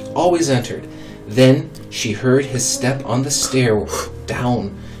door that he always entered. Then she heard his step on the stair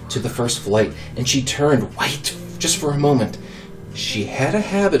down to the first flight, and she turned white just for a moment. She had a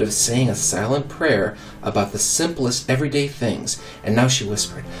habit of saying a silent prayer about the simplest everyday things, and now she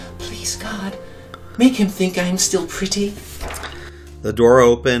whispered, "Please, God, make him think I am still pretty." The door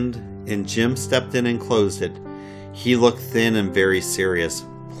opened, and Jim stepped in and closed it. He looked thin and very serious.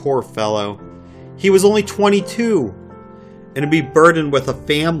 Poor fellow. He was only 22, and to be burdened with a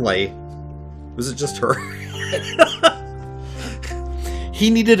family. Was it just her? He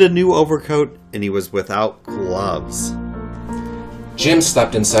needed a new overcoat, and he was without gloves. Jim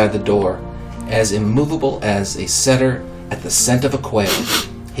stepped inside the door, as immovable as a setter at the scent of a quail.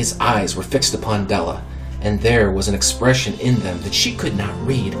 His eyes were fixed upon Della, and there was an expression in them that she could not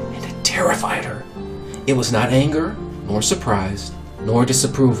read, and it terrified her. It was not anger, nor surprise, nor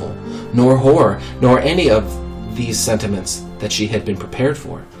disapproval, nor horror, nor any of these sentiments that she had been prepared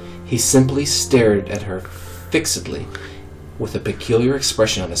for. He simply stared at her fixedly, with a peculiar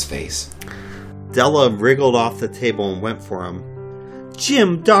expression on his face. Della wriggled off the table and went for him.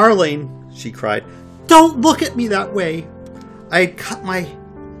 "Jim, darling," she cried, "don't look at me that way. I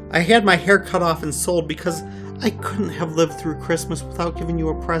had my hair cut off and sold because I couldn't have lived through Christmas without giving you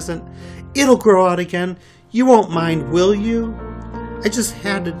a present. It'll grow out again. You won't mind, will you? I just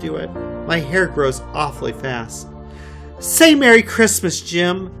had to do it. My hair grows awfully fast. Say Merry Christmas,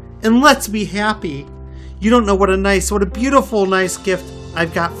 Jim, and let's be happy. You don't know what a beautiful, nice gift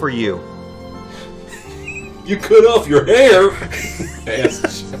I've got for you." "You cut off your hair?"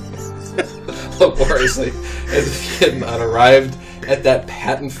 asked Jim, laboriously, as if he had not arrived at that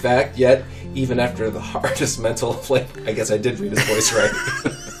patent fact yet, even after the hardest mental I guess I did read his voice right.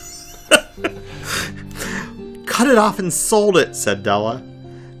 "Cut it off and sold it," said Della.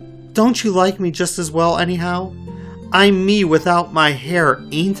 "Don't you like me just as well anyhow? I'm me without my hair,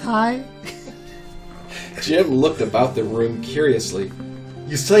 ain't I?" Jim looked about the room curiously.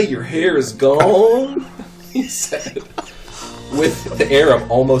 "You say your hair is gone?" he said, with the air of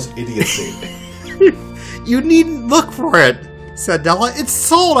almost idiocy. "You needn't look for it," said Della. "It's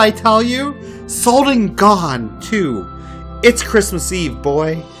sold, I tell you. Sold and gone, too. It's Christmas Eve,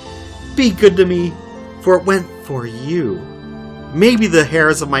 boy. Be good to me, for it went for you. Maybe the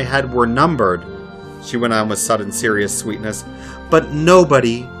hairs of my head were numbered," she went on with sudden serious sweetness, "but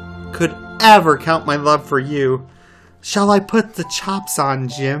nobody could ever count my love for you. Shall I put the chops on,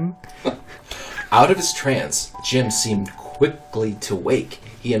 Jim?" Out of his trance, Jim seemed quickly to wake.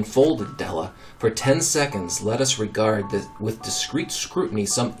 He enfolded Della. For 10 seconds, let us regard with discreet scrutiny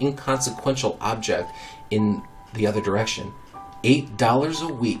some inconsequential object in the other direction. $8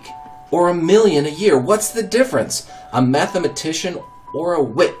 a week, or $1 million a year. What's the difference? A mathematician or a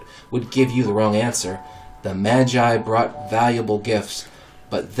wit would give you the wrong answer. The Magi brought valuable gifts,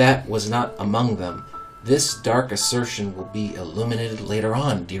 but that was not among them. This dark assertion will be illuminated later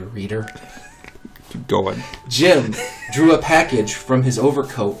on, dear reader. Keep going. Jim drew a package from his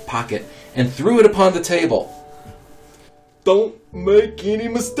overcoat pocket and threw it upon the table. "Don't make any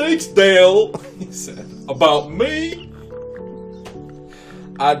mistakes, Dale," he said, "about me.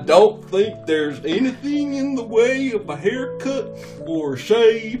 I don't think there's anything in the way of a haircut or a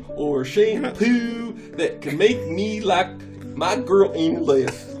shave or a shampoo that can make me like my girl any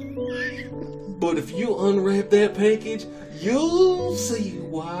less. But if you unwrap that package, you'll see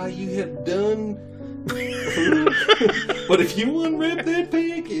why you have done." "But if you unwrap that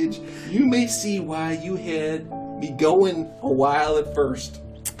package, you may see why you had me going a while at first."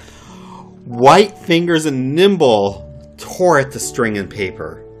 White fingers and nimble tore at the string and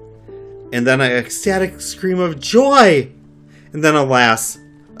paper. And then an ecstatic scream of joy. And then, alas,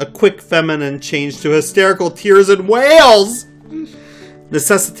 a quick feminine change to hysterical tears and wails,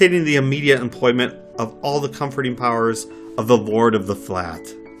 necessitating the immediate employment of all the comforting powers of the Lord of the Flat.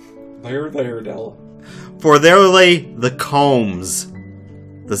 There, Della. For there lay the combs,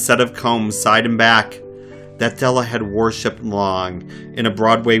 the set of combs side and back that Della had worshipped long in a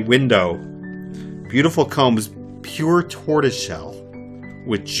Broadway window. Beautiful combs, pure tortoiseshell,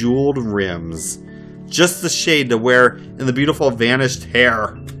 with jeweled rims, just the shade to wear in the beautiful vanished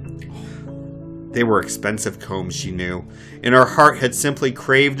hair. They were expensive combs, she knew, and her heart had simply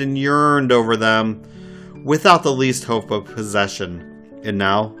craved and yearned over them, without the least hope of possession. And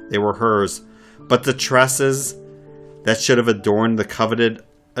now they were hers. But the tresses that should have adorned the coveted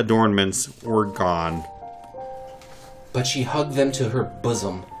adornments were gone. But she hugged them to her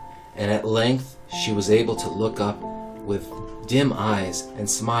bosom, and at length she was able to look up with dim eyes and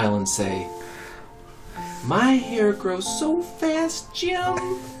smile and say, "My hair grows so fast, Jim."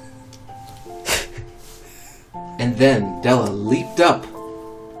 And then Della leaped up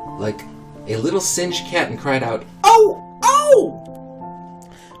like a little singed cat and cried out, "Oh! Oh!"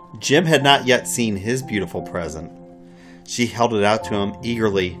 Jim had not yet seen his beautiful present. She held it out to him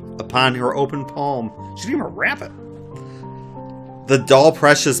eagerly upon her open palm. She didn't even wrap it. The dull,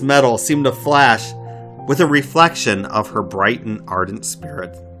 precious metal seemed to flash with a reflection of her bright and ardent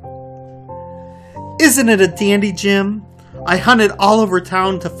spirit. "Isn't it a dandy, Jim? I hunted all over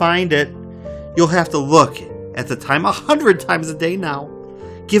town to find it. You'll have to look at the time 100 times a day now.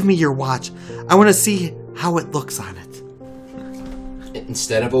 Give me your watch. I want to see how it looks on it."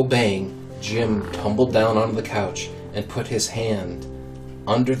 Instead of obeying, Jim tumbled down onto the couch and put his hand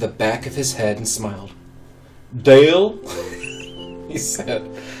under the back of his head and smiled. "Dale," he said,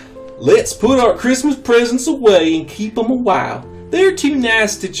 Let's put our Christmas presents away and keep them a while. They're too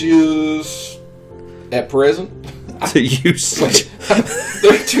nice to just... At present? To use.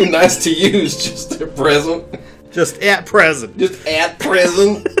 They're too nice to use just at present. Just at present. Just at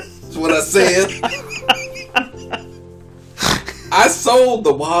present. That's what I said. I sold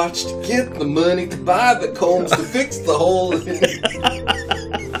the watch to get the money to buy the combs to fix the hole in it.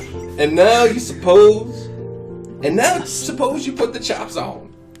 And now suppose you put the chops on.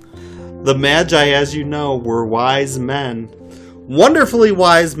 The Magi, as you know, were wise men. Wonderfully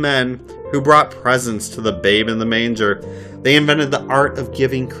wise men who brought presents to the babe in the manger. They invented the art of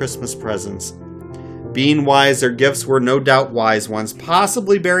giving Christmas presents. Being wise, their gifts were no doubt wise ones,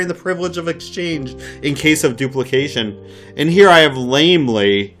 possibly bearing the privilege of exchange in case of duplication. And here I have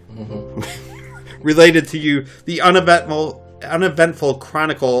lamely related to you the uneventful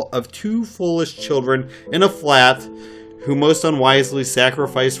chronicle of two foolish children in a flat who most unwisely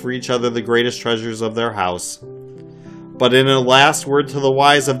sacrificed for each other the greatest treasures of their house. But in a last word to the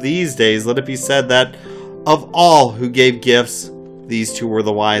wise of these days, let it be said that of all who gave gifts, these two were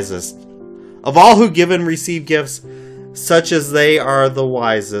the wisest. Of all who give and receive gifts, such as they are the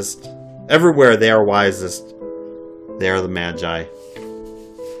wisest. Everywhere they are wisest. They are the Magi.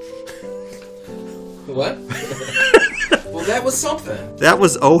 What? Well, that was something. That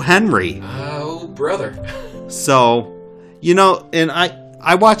was O. Henry. Oh, brother. So, you know, and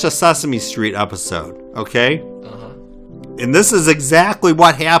I watch a Sesame Street episode, okay? Uh-huh. And this is exactly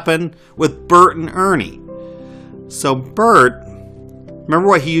what happened with Bert and Ernie. So Bert, remember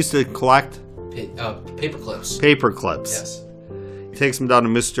what he used to collect? Paper clips. Paper clips. Yes. He takes them down to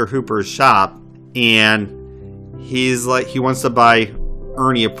Mr. Hooper's shop, and he's like, he wants to buy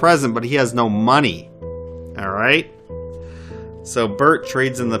Ernie a present, but he has no money. All right? So Bert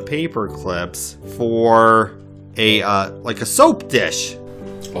trades in the paper clips for a soap dish.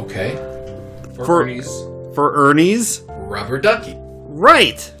 Okay. For Ernie's. For Ernie's Rubber ducky.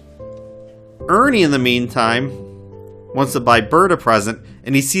 Right. Ernie, in the meantime, wants to buy Bert a present,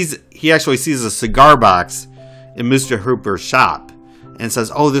 and he actually sees a cigar box in Mr. Hooper's shop and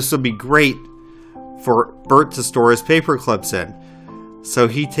says, oh, this would be great for Bert to store his paper clips in. So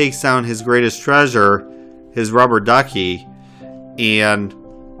he takes down his greatest treasure, his rubber ducky, and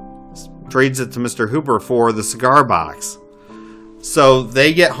trades it to Mr. Hooper for the cigar box. So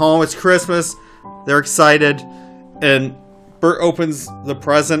they get home, it's Christmas, they're excited, and Bert opens the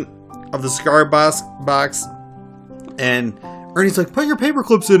present of the cigar box, and Ernie's like, put your paper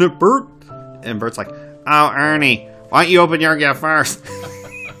clips in it, Bert. And Bert's like, oh, Ernie, why don't you open your gift first?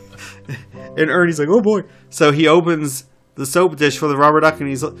 And Ernie's like, oh boy. So he opens the soap dish for the rubber duck,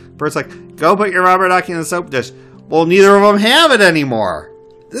 and Bert's like, go put your rubber duck in the soap dish. Well, neither of them have it anymore.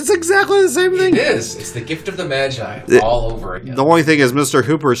 It's exactly the same thing. It is. It's the gift of the Magi all over again. The only thing is Mr.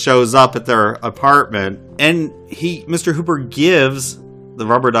 Hooper shows up at their apartment, and Mr. Hooper gives the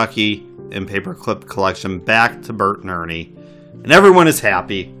rubber ducky and paperclip collection back to Bert and Ernie, and everyone is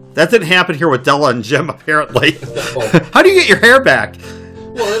happy. That didn't happen here with Della and Jim, apparently. No. How do you get your hair back?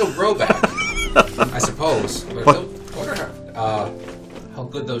 Well, it'll grow back, I suppose. But I wonder how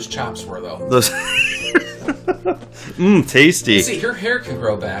good those chops were, though. Tasty. You see, her hair can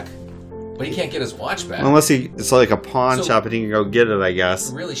grow back, but he can't get his watch back. Unless it's like a pawn shop and he can go get it, I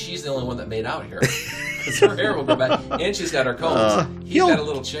guess. Really, she's the only one that made out here. Because her hair will go back, and she's got her combs. He's got a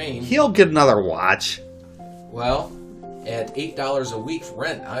little chain. He'll get another watch. Well, at $8 a week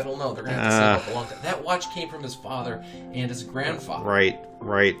rent, I don't know. They're going to have to save up a long time. That watch came from his father and his grandfather. Right.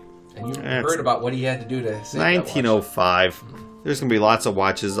 And you heard about what he had to do to save 1905. That watch. There's going to be lots of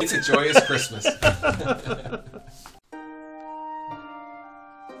watches. It's a joyous Christmas.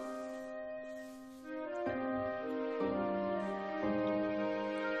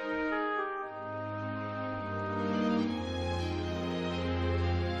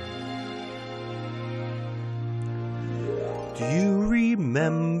 Do you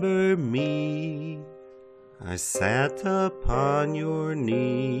remember me? I sat upon your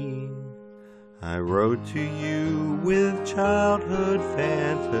knee. I wrote to you with childhood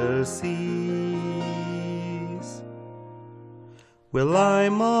fantasies. Well,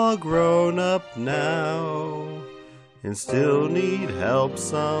 I'm all grown up now and still need help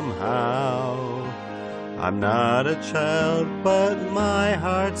somehow. I'm not a child, but my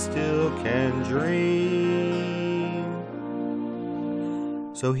heart still can dream.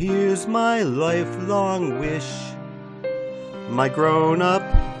 So here's my lifelong wish, my grown-up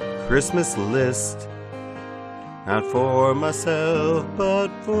Christmas list. Not for myself, but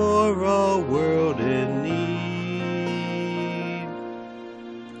for a world in need.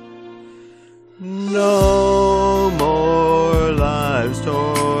 No more lives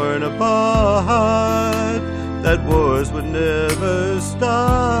torn apart.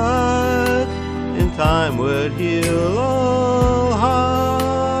 would heal all hearts,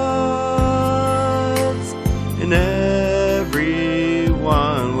 and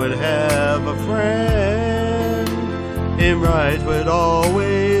everyone would have a friend, and right would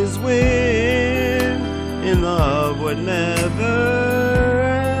always win, and love would never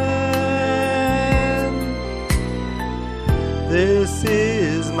end. This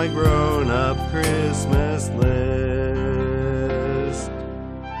is my grown-up Christmas list.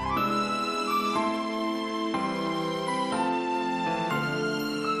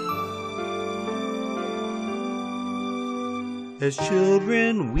 As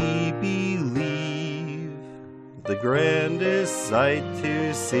children we believe the grandest sight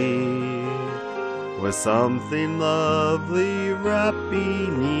to see was something lovely wrapped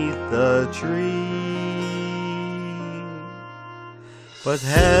beneath the tree. But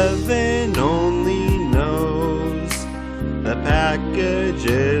heaven only knows that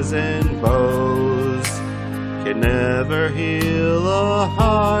packages and bows can never heal a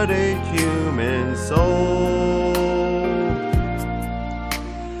heartache human soul.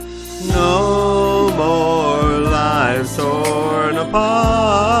 No more lives torn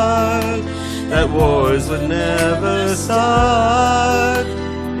apart, that wars would never start,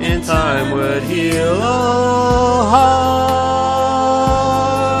 and time would heal all hearts.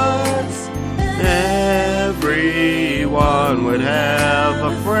 Everyone would have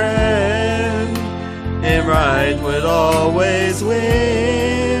a friend, and right would always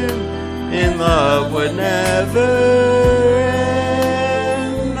win, and love would never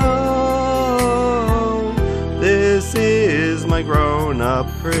end. Oh, this is my grown-up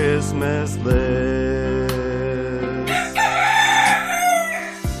Christmas list.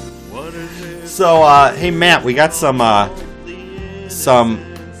 What is it? So, hey Matt, we got some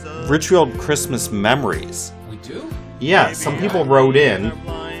Richfield Christmas memories. We do? Yeah, some people wrote in.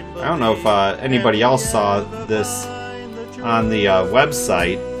 I don't know if anybody else saw this on the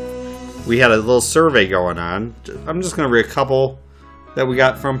website. We had a little survey going on. I'm just going to read a couple that we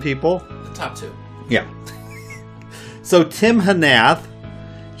got from people. The top two. Yeah. So Tim Hanath,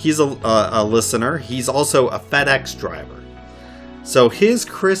 he's a listener. He's also a FedEx driver. So his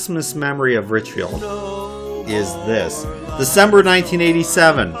Christmas memory of Richfield is this. December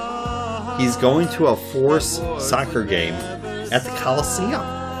 1987. He's going to a Force soccer game at the Coliseum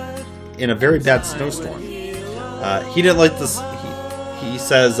in a very bad snowstorm. He didn't let this. He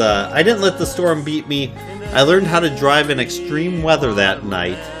says, "I didn't let the storm beat me. I learned how to drive in extreme weather that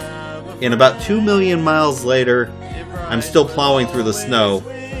night. And about 2 million miles later, I'm still plowing through the snow,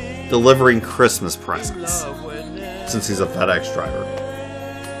 delivering Christmas presents." Since he's a FedEx driver.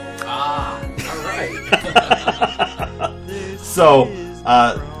 Ah, all right. So,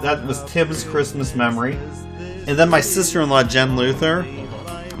 that was Tim's Christmas memory. And then my sister-in-law, Jen Luther,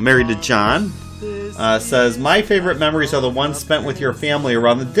 married to John, says, "My favorite memories are the ones spent with your family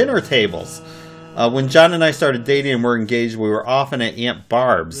around the dinner tables. When John and I started dating and were engaged, we were often at Aunt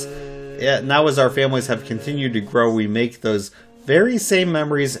Barb's. Now as our families have continued to grow, we make those very same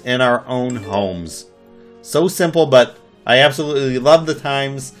memories in our own homes. So simple, but I absolutely love the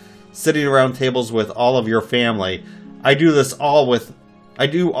times sitting around tables with all of your family. I do all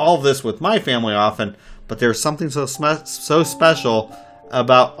this with my family often, but there's something so special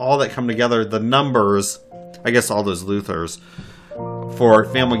about all that come together. The numbers, I guess all those Luthers, for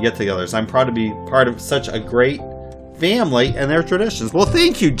family get-togethers. I'm proud to be part of such a great family and their traditions." Well,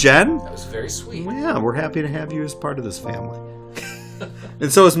 thank you, Jen. That was very sweet. Yeah, we're happy to have you as part of this family.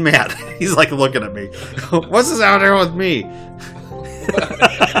 And so is Matt. He's like looking at me. What's this out there with me?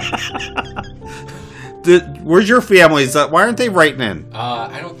 Where's your families? Why aren't they writing in?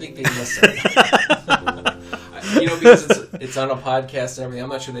 I don't think they listen. Because it's on a podcast and everything. I'm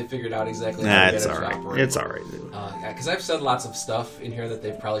not sure they figured out exactly how to get it to operate. It's all right. Because I've said lots of stuff in here that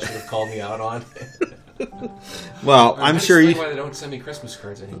they probably should have called me out on. Well, I'm sure you. Why they don't send me Christmas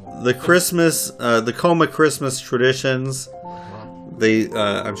cards anymore? The Christmas, the Coma Christmas traditions.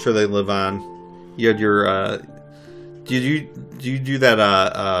 I'm sure they live on. You had your. Do you do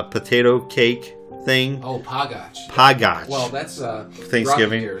that potato cake thing? Oh, Pagach. Pagach. Well, that's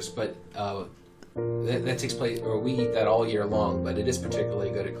Thanksgiving. Years, but that takes place, or we eat that all year long. But it is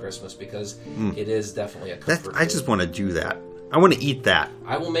particularly good at Christmas because it is definitely a comfort I just want to do that. I want to eat that.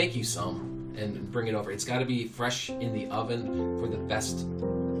 I will make you some and bring it over. It's got to be fresh in the oven for the best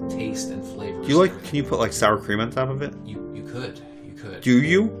taste and flavors. Can you put like sour cream on top of it? You could. Do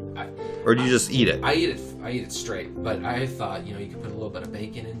you? Or do you just eat it? I eat it straight, but I thought, you could put a little bit of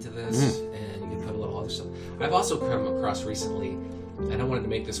bacon into this, and you could put a little other stuff. I've also come across recently, and I wanted to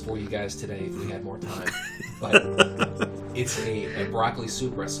make this for you guys today if we had more time, but it's a broccoli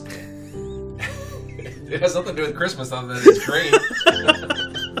soup recipe. It has nothing to do with Christmas other than it's green.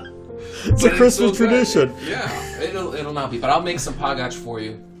 It's a Christmas tradition. Yeah, it'll not be. But I'll make some pagach for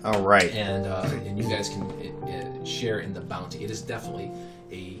you, All right. and you guys can share in the bounty. It is definitely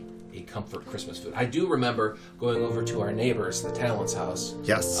a comfort Christmas food. I do remember going over to our neighbors, the Talent's house,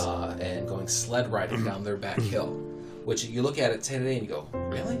 Yes. and going sled riding down their back hill, which you look at it today and you go,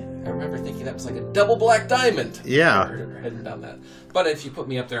 really? I remember thinking that was like a double black diamond. Yeah. Or heading down that. But if you put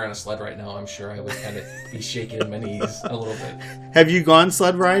me up there on a sled right now, I'm sure I would kind of be shaking in my knees a little bit. Have you gone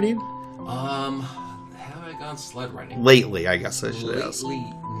sled riding? Have I gone sled riding? Lately, I guess I should ask.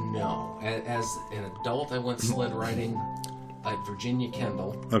 Lately, no. As an adult, I went sled riding at Virginia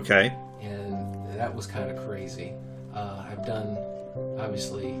Kendall, Okay. and that was kind of crazy. I've done,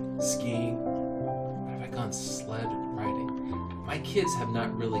 obviously, skiing. Have I gone sled riding? My kids have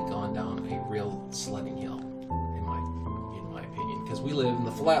not really gone down a real sledding hill, in my opinion, because we live in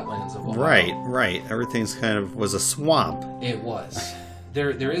the flatlands of Ohio. Right. Everything's kind of was a swamp. It was.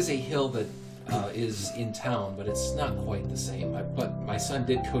 There is a hill that is in town, but it's not quite the same. But my son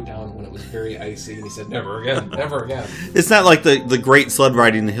did go down when it was very icy, and he said, never again, never again. It's not like the great sled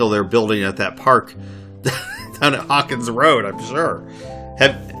riding hill they're building at that park down at Hawkins Road, I'm sure.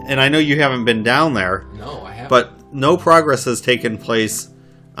 And I know you haven't been down there, No, I haven't. but no progress has taken place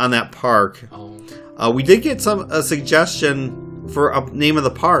on that park. We did get a suggestion for a name of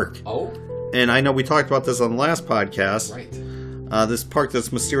the park. Oh, And I know we talked about this on the last podcast. right. This park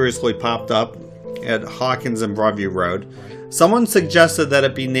that's mysteriously popped up at Hawkins and Broadview Road. Right. Someone suggested that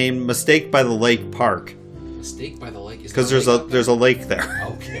it be named Mistake by the Lake Park Mistake by the lake is because there there's a lake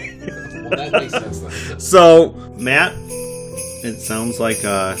there. Okay. Well, that makes sense then. So, Matt, it sounds like you. Do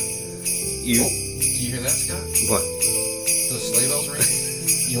you hear that, Scott? What? Those sleigh bells ring?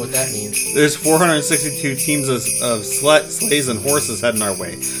 You know what that means? There's 462 teams of sleighs and horses heading our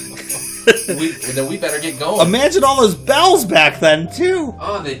way. Then we better get going. Imagine all those bells back then too.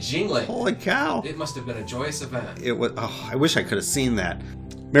 Oh, the jingling. Holy cow! It must have been a joyous event. It was. Oh, I wish I could have seen that.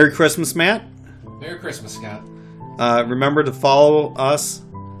 Merry Christmas, Matt. Merry Christmas, Scott. Remember to follow us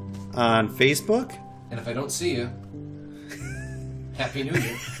on Facebook. And if I don't see you, Happy New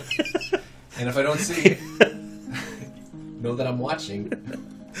Year. And if I don't see you, know that I'm watching.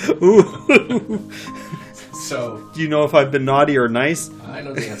 Ooh. So, Do you know if I've been naughty or nice? I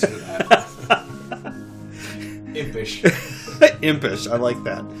know the answer to that. Impish. Impish. I like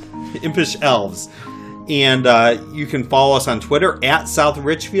that. Impish elves. And you can follow us on Twitter at South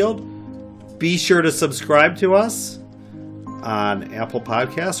Richfield. Be sure to subscribe to us on Apple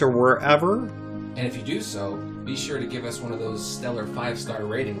Podcasts or wherever. And if you do so, be sure to give us one of those stellar 5-star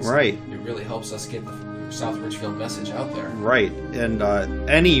ratings. Right. It really helps us get the South Richfield message out there. Right. And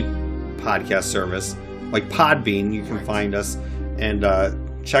any podcast service, like Podbean, you can Right. find us. And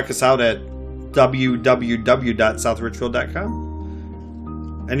check us out at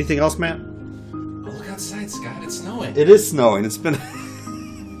www.southrichfield.com. Anything else, Matt? Oh, look outside, Scott. It's snowing. It is snowing. It's been...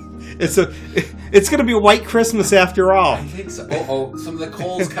 It's going to be a white Christmas after all. I think so. Oh, some of the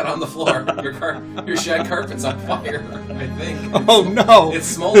coals got on the floor. Your shed carpet's on fire, I think. Oh no! It's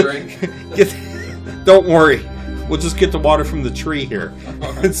smoldering. Don't worry. We'll just get the water from the tree here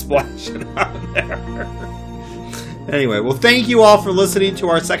and splash it on there. Anyway, well, thank you all for listening to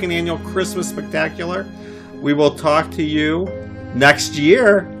our second annual Christmas Spectacular. We will talk to you next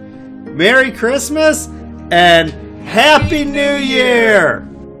year. Merry Christmas and Happy New Year!